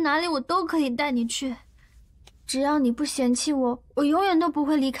想去哪里我都可以带你去，只要你不嫌弃我，我永远都不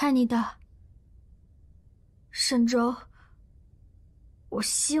会离开你的。沈周，我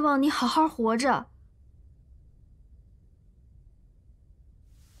希望你好好活着。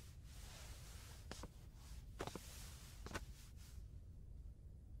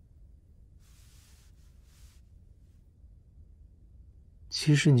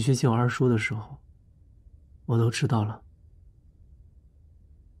其实你去见我二叔的时候，我都知道了。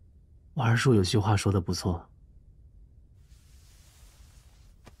我二叔有句话说的不错，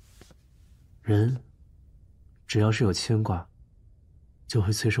人只要是有牵挂，就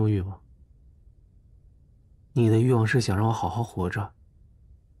会催生欲望。你的欲望是想让我好好活着，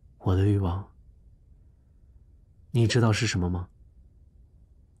我的欲望，你知道是什么吗？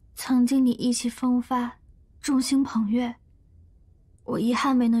曾经你意气风发，众星捧月，我遗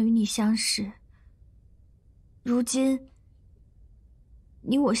憾没能与你相识。如今，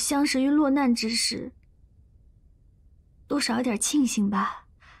你我相识于落难之时，多少有点庆幸吧。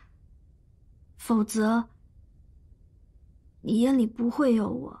否则，你眼里不会有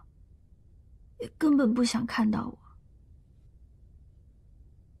我，也根本不想看到我。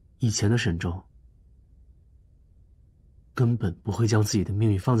以前的沈周，根本不会将自己的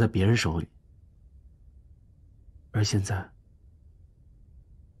命运放在别人手里，而现在，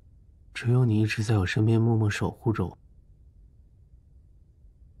只有你一直在我身边默默守护着我。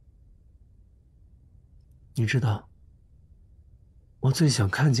你知道，我最想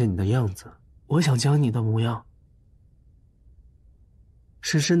看见你的样子，我想将你的模样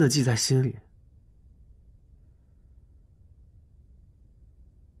深深地记在心里。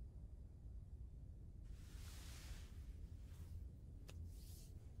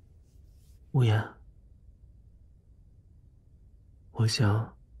无言，我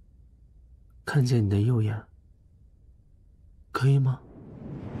想看见你的右眼，可以吗？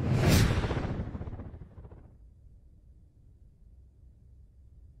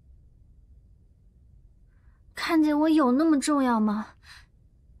看见我有那么重要吗？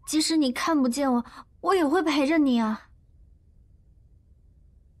即使你看不见我，我也会陪着你啊。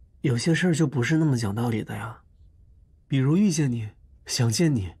有些事儿就不是那么讲道理的呀，比如遇见你、想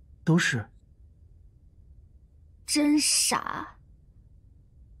见你，都是。真傻，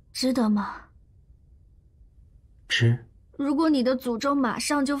值得吗？值。如果你的诅咒马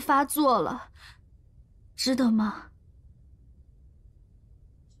上就发作了，值得吗？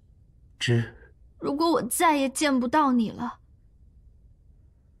值。如果我再也见不到你了，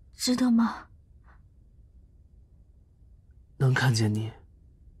值得吗？能看见你，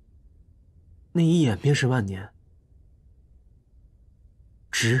那一眼便是万年，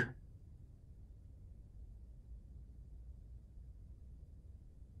值。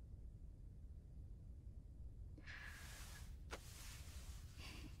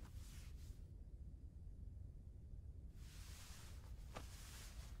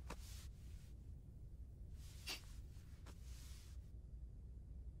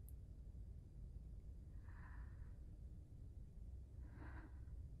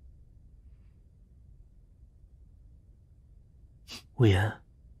无言，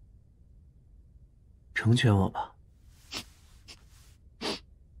成全我吧。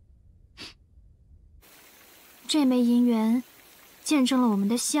这枚银元见证了我们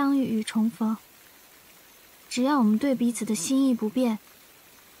的相遇与重逢。只要我们对彼此的心意不变，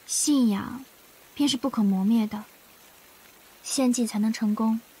信仰便是不可磨灭的，献祭才能成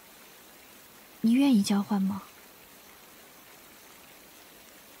功。你愿意交换吗？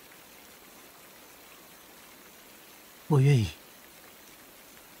我愿意。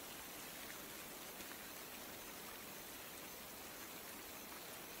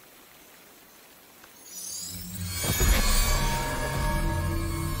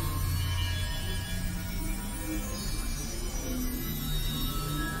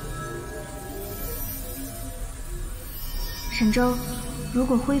沈周，如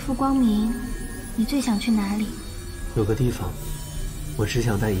果恢复光明，你最想去哪里？有个地方，我只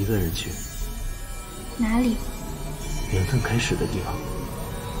想带一个人去。哪里？缘分开始的地方。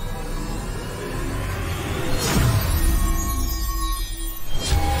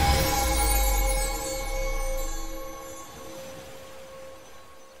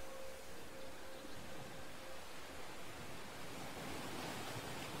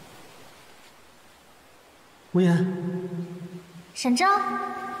无言。沈周，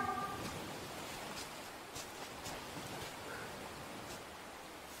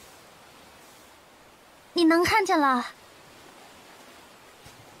你能看见了。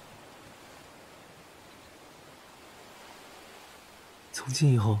从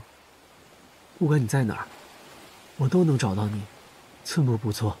今以后，不管你在哪儿，我都能找到你，寸步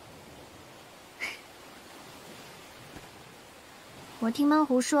不错。我听猫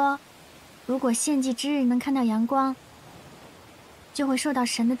狐说，如果献祭之日能看到阳光，就会受到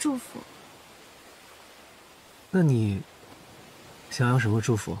神的祝福。那你想要什么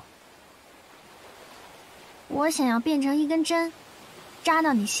祝福？我想要变成一根针，扎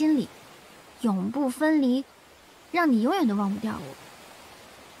到你心里，永不分离，让你永远都忘不掉我。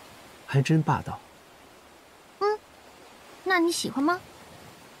还真霸道。那你喜欢吗？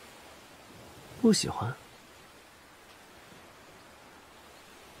不喜欢。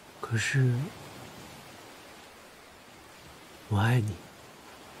可是，我爱你。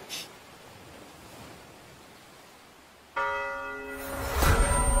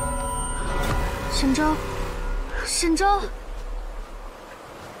沈周，沈周，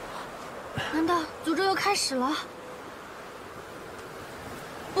难道诅咒又开始了？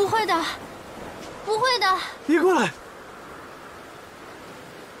不会的，不会的！别过来！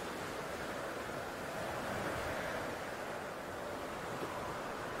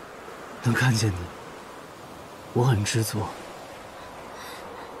能看见你，我很知足。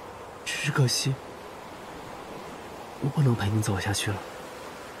只是可惜，我不能陪你走下去了。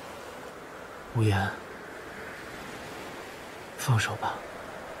无言，放手吧。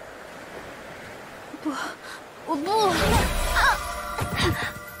不，我不！啊！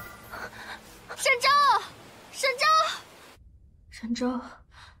沈周，沈周，沈周，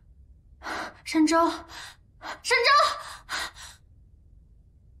沈周，沈周！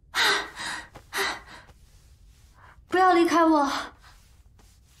不要离开我！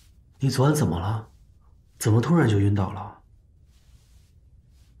你昨晚怎么了？怎么突然就晕倒了？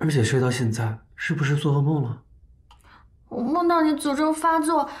而且睡到现在，是不是做噩梦了？我梦到你诅咒发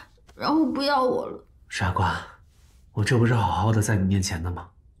作，然后不要我了。傻瓜，我这不是好好的在你面前的吗？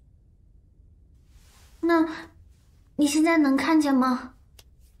那，你现在能看见吗？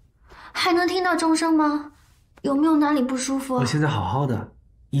还能听到钟声吗？有没有哪里不舒服？我现在好好的，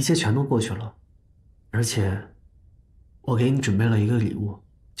一切全都过去了，而且，我给你准备了一个礼物，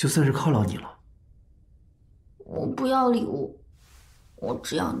就算是犒劳你了。我不要礼物，我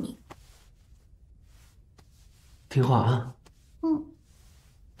只要你。听话啊。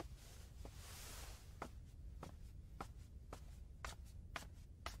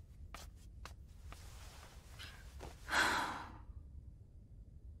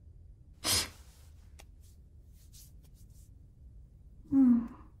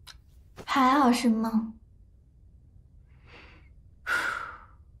还好是梦。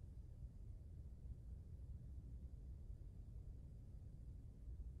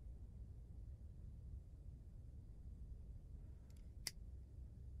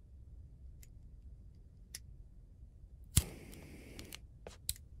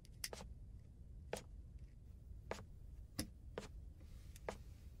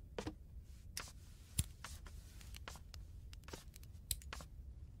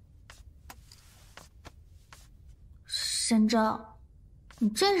沈周，你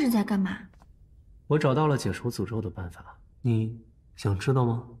这是在干嘛？我找到了解除诅咒的办法，你想知道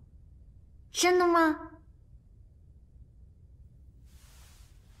吗？真的吗？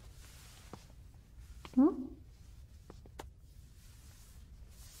嗯？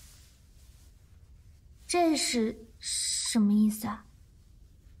这是什么意思啊？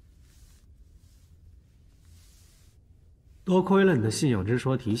多亏了你的信仰之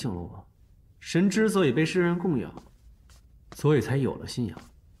说提醒了我，神之所以被世人供养，所以才有了信仰，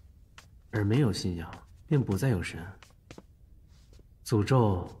而没有信仰，便不再有神。诅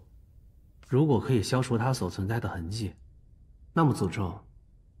咒如果可以消除它所存在的痕迹，那么诅咒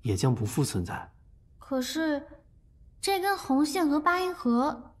也将不复存在。可是，这跟红线和八音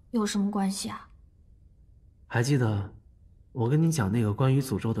盒有什么关系啊？还记得我跟你讲那个关于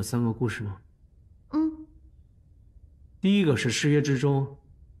诅咒的3个故事吗？嗯。第一个是誓约之中，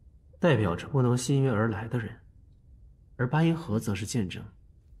代表着不能心约而来的人，而八音盒则是见证，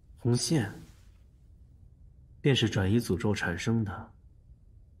红线便是转移诅咒产生的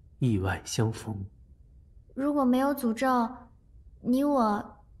意外相逢。如果没有诅咒，你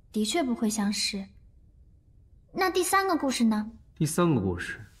我的确不会相识。那第3个故事呢？第3个故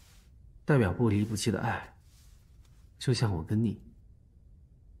事代表不离不弃的爱，就像我跟你。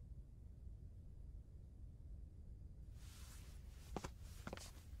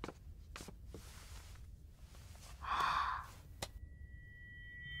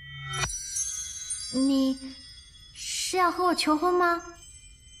你是要和我求婚吗？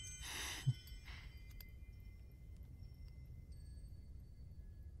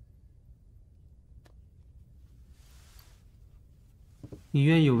你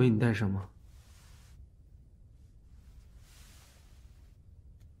愿意我为你戴上吗？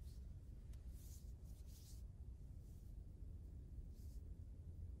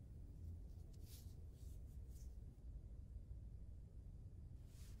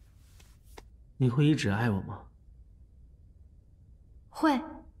你会一直爱我吗？会。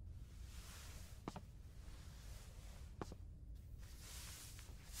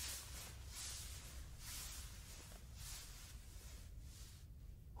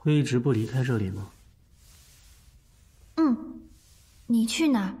会一直不离开这里吗？嗯，你去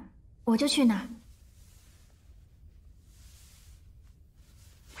哪儿，我就去哪儿。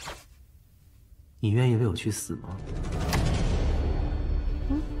你愿意为我去死吗？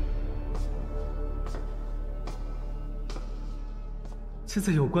现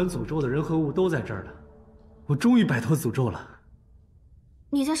在有关诅咒的人和物都在这儿了，我终于摆脱诅咒了。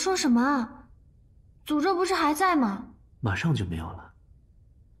你在说什么啊？诅咒不是还在吗？马上就没有了。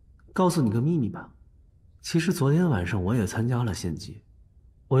告诉你个秘密吧，其实昨天晚上我也参加了献祭，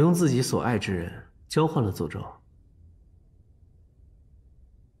我用自己所爱之人交换了诅咒。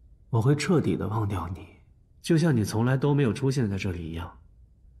我会彻底的忘掉你，就像你从来都没有出现在这里一样。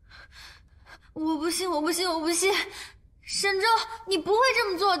我不信，我不信，我不信！沈周，你不会这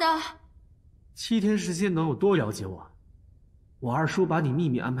么做的。7天时间能有多了解我？我二叔把你秘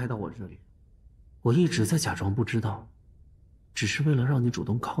密安排到我这里，我一直在假装不知道，只是为了让你主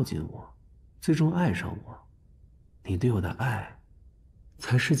动靠近我，最终爱上我。你对我的爱，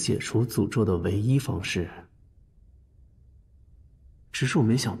才是解除诅咒的唯一方式。只是我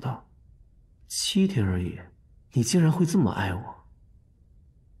没想到，7天而已，你竟然会这么爱我。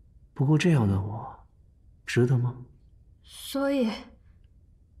不过这样的我，值得吗？所以，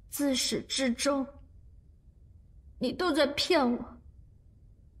自始至终，你都在骗我，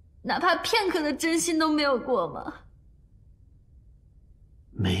哪怕片刻的真心都没有过吗？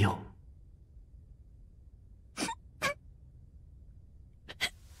没有。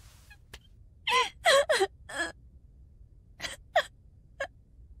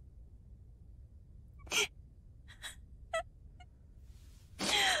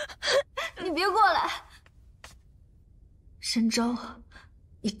你别过来，沈周，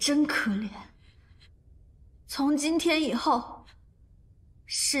你真可怜。从今天以后，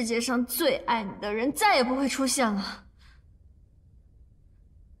世界上最爱你的人再也不会出现了。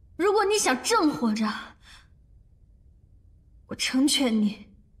如果你想正活着，我成全你。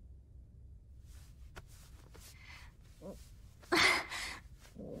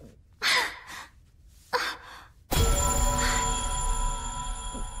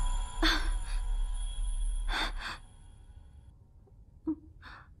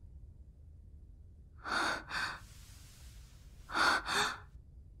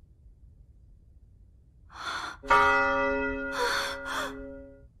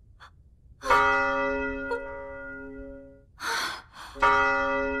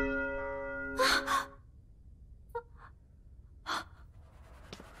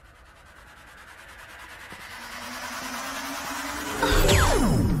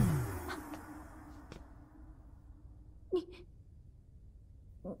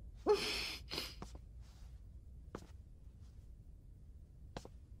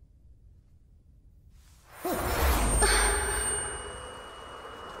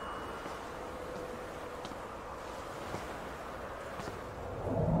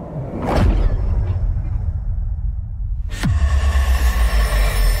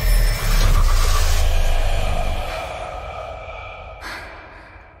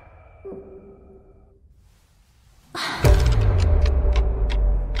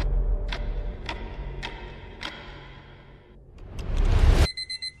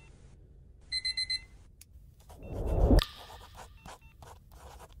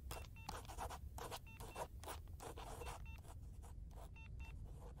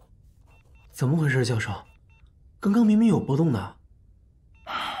怎么回事，教授？刚刚明明有波动的。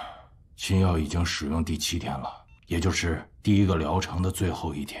新药已经使用第7天了，也就是第1个疗程的最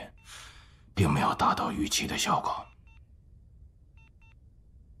后1天，并没有达到预期的效果。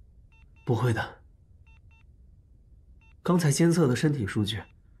不会的。刚才监测的身体数据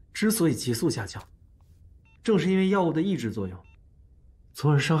之所以急速下降，正是因为药物的抑制作用，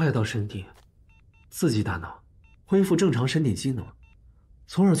从而伤害到身体，刺激大脑，恢复正常身体机能，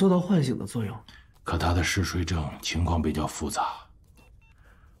从而做到唤醒的作用。可他的嗜睡症情况比较复杂，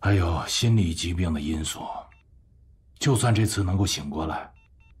还有心理疾病的因素。就算这次能够醒过来，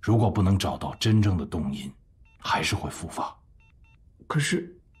如果不能找到真正的动因，还是会复发。可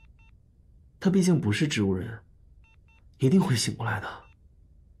是，他毕竟不是植物人，一定会醒过来的。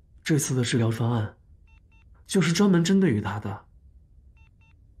这次的治疗方案，就是专门针对于他的。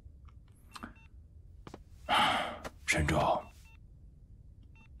沈舟，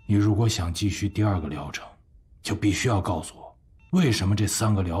你如果想继续第2个疗程，就必须要告诉我，为什么这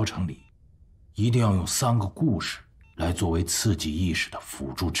3个疗程里，一定要用3个故事来作为刺激意识的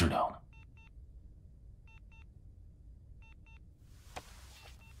辅助治疗呢？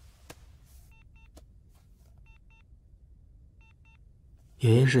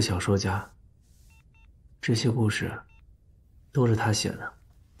爷爷是小说家，这些故事都是他写的。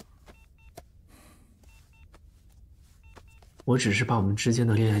我只是把我们之间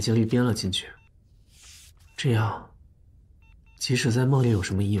的恋爱经历编了进去，这样，即使在梦里有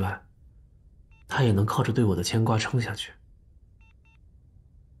什么意外，他也能靠着对我的牵挂撑下去。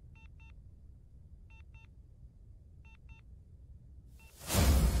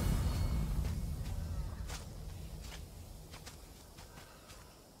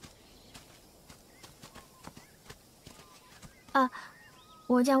啊，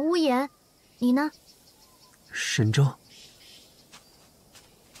我叫屋檐，你呢？沈舟。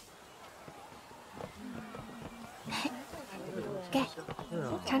给，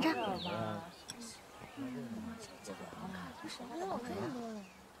尝尝。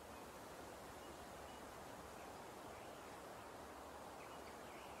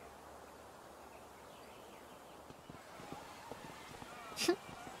哼。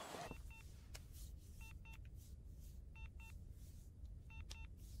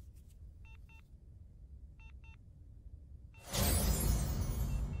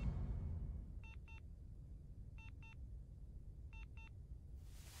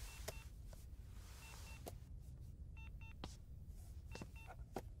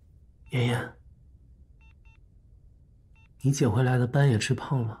妍妍，你捡回来的斑也吃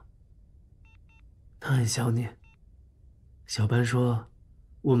胖了，他很想你。小斑说，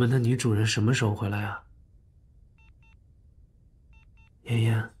我们的女主人什么时候回来啊？妍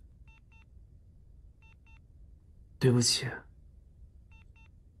妍，对不起，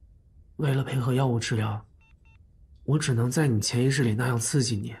为了配合药物治疗，我只能在你潜意识里那样刺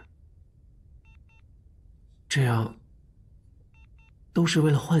激你，这样都是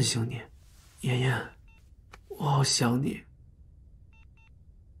为了唤醒你。妍妍，我好想你，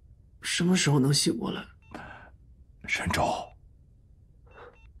什么时候能醒过来？沈舟，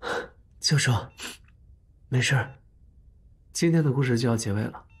教授，没事儿，今天的故事就要结尾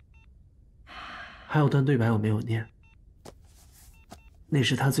了，还有段对白我没有念，那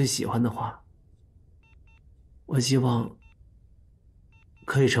是他最喜欢的话，我希望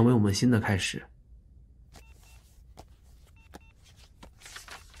可以成为我们新的开始。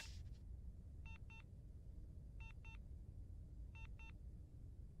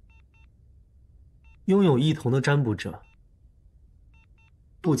拥有异瞳的占卜者，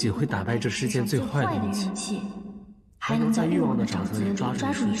不仅会打败这世界最坏的运气，还能在欲望的沼泽里抓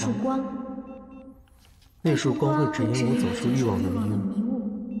住一束光。那束光会指引我走出欲望的迷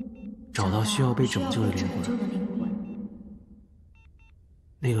雾，找到需要被拯救的灵魂。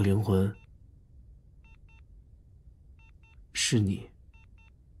那个灵魂是你。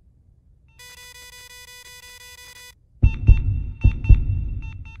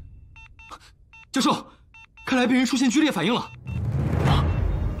教授，看来病人出现剧烈反应了。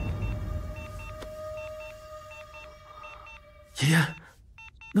妍妍，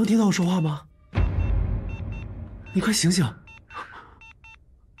能听到我说话吗？你快醒醒！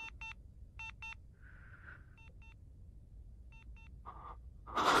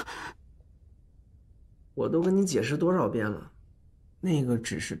我都跟你解释多少遍了，那个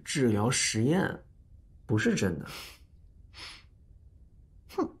只是治疗实验，不是真的。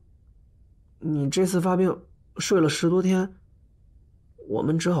哼，你这次发病睡了10多天，我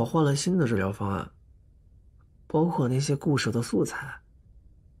们只好换了新的治疗方案，包括那些故事的素材，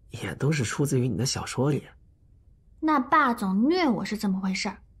也都是出自于你的小说里。那霸总虐我是怎么回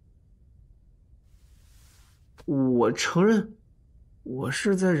事？我承认，我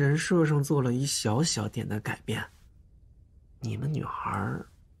是在人设上做了一小小点的改变。你们女孩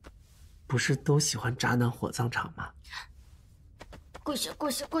不是都喜欢渣男火葬场吗？跪下，跪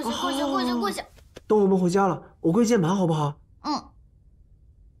下，跪下，跪下，跪下，跪下！等我们回家了，我跪键盘好不好？嗯。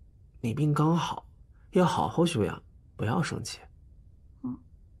你病刚好，要好好休养，不要生气。嗯。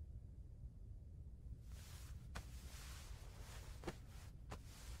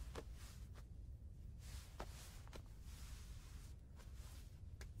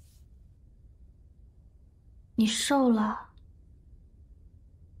你瘦了。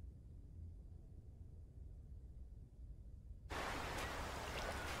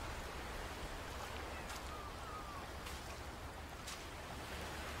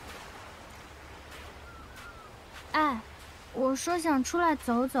哎，我说想出来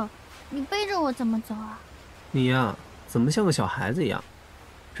走走，你背着我怎么走啊？你呀，怎么像个小孩子一样？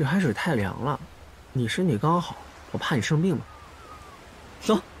这海水太凉了，你身体刚好，我怕你生病嘛。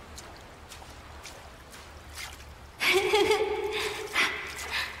走。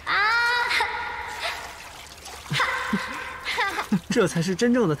这才是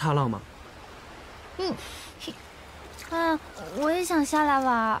真正的踏浪嘛。嗯。啊，我也想下来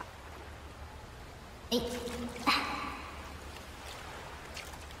玩。哎。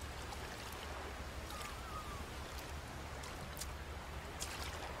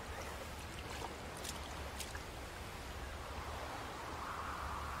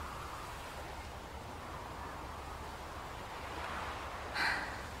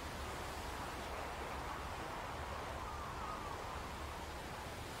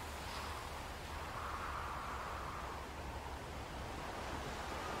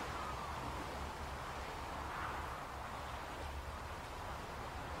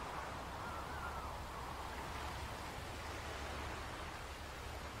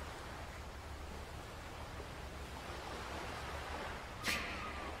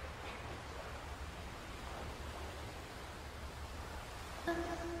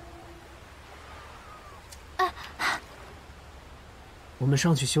我们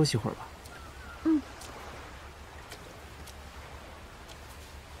上去休息会儿吧。嗯。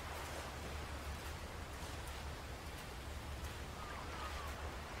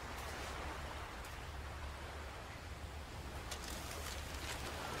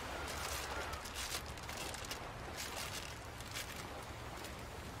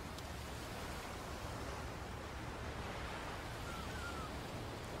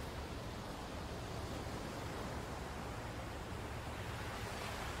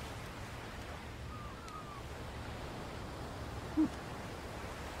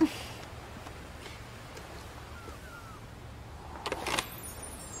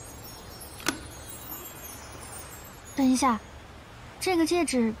等一下，这个戒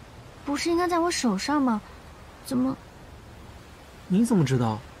指不是应该在我手上吗？怎么？你怎么知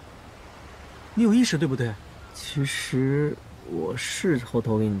道？你有意识对不对？其实我是偷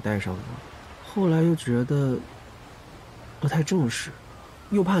偷给你戴上的，后来又觉得不太正式，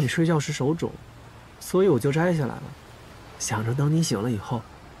又怕你睡觉时手肿，所以我就摘下来了，想着等你醒了以后，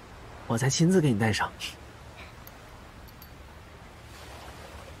我再亲自给你戴上。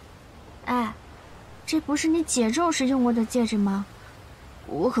哎。这不是你解咒时用过的戒指吗？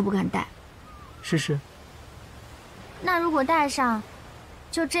我可不敢戴。试试。那如果戴上，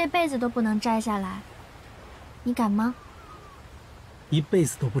就这辈子都不能摘下来，你敢吗？一辈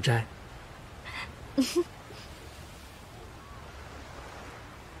子都不摘。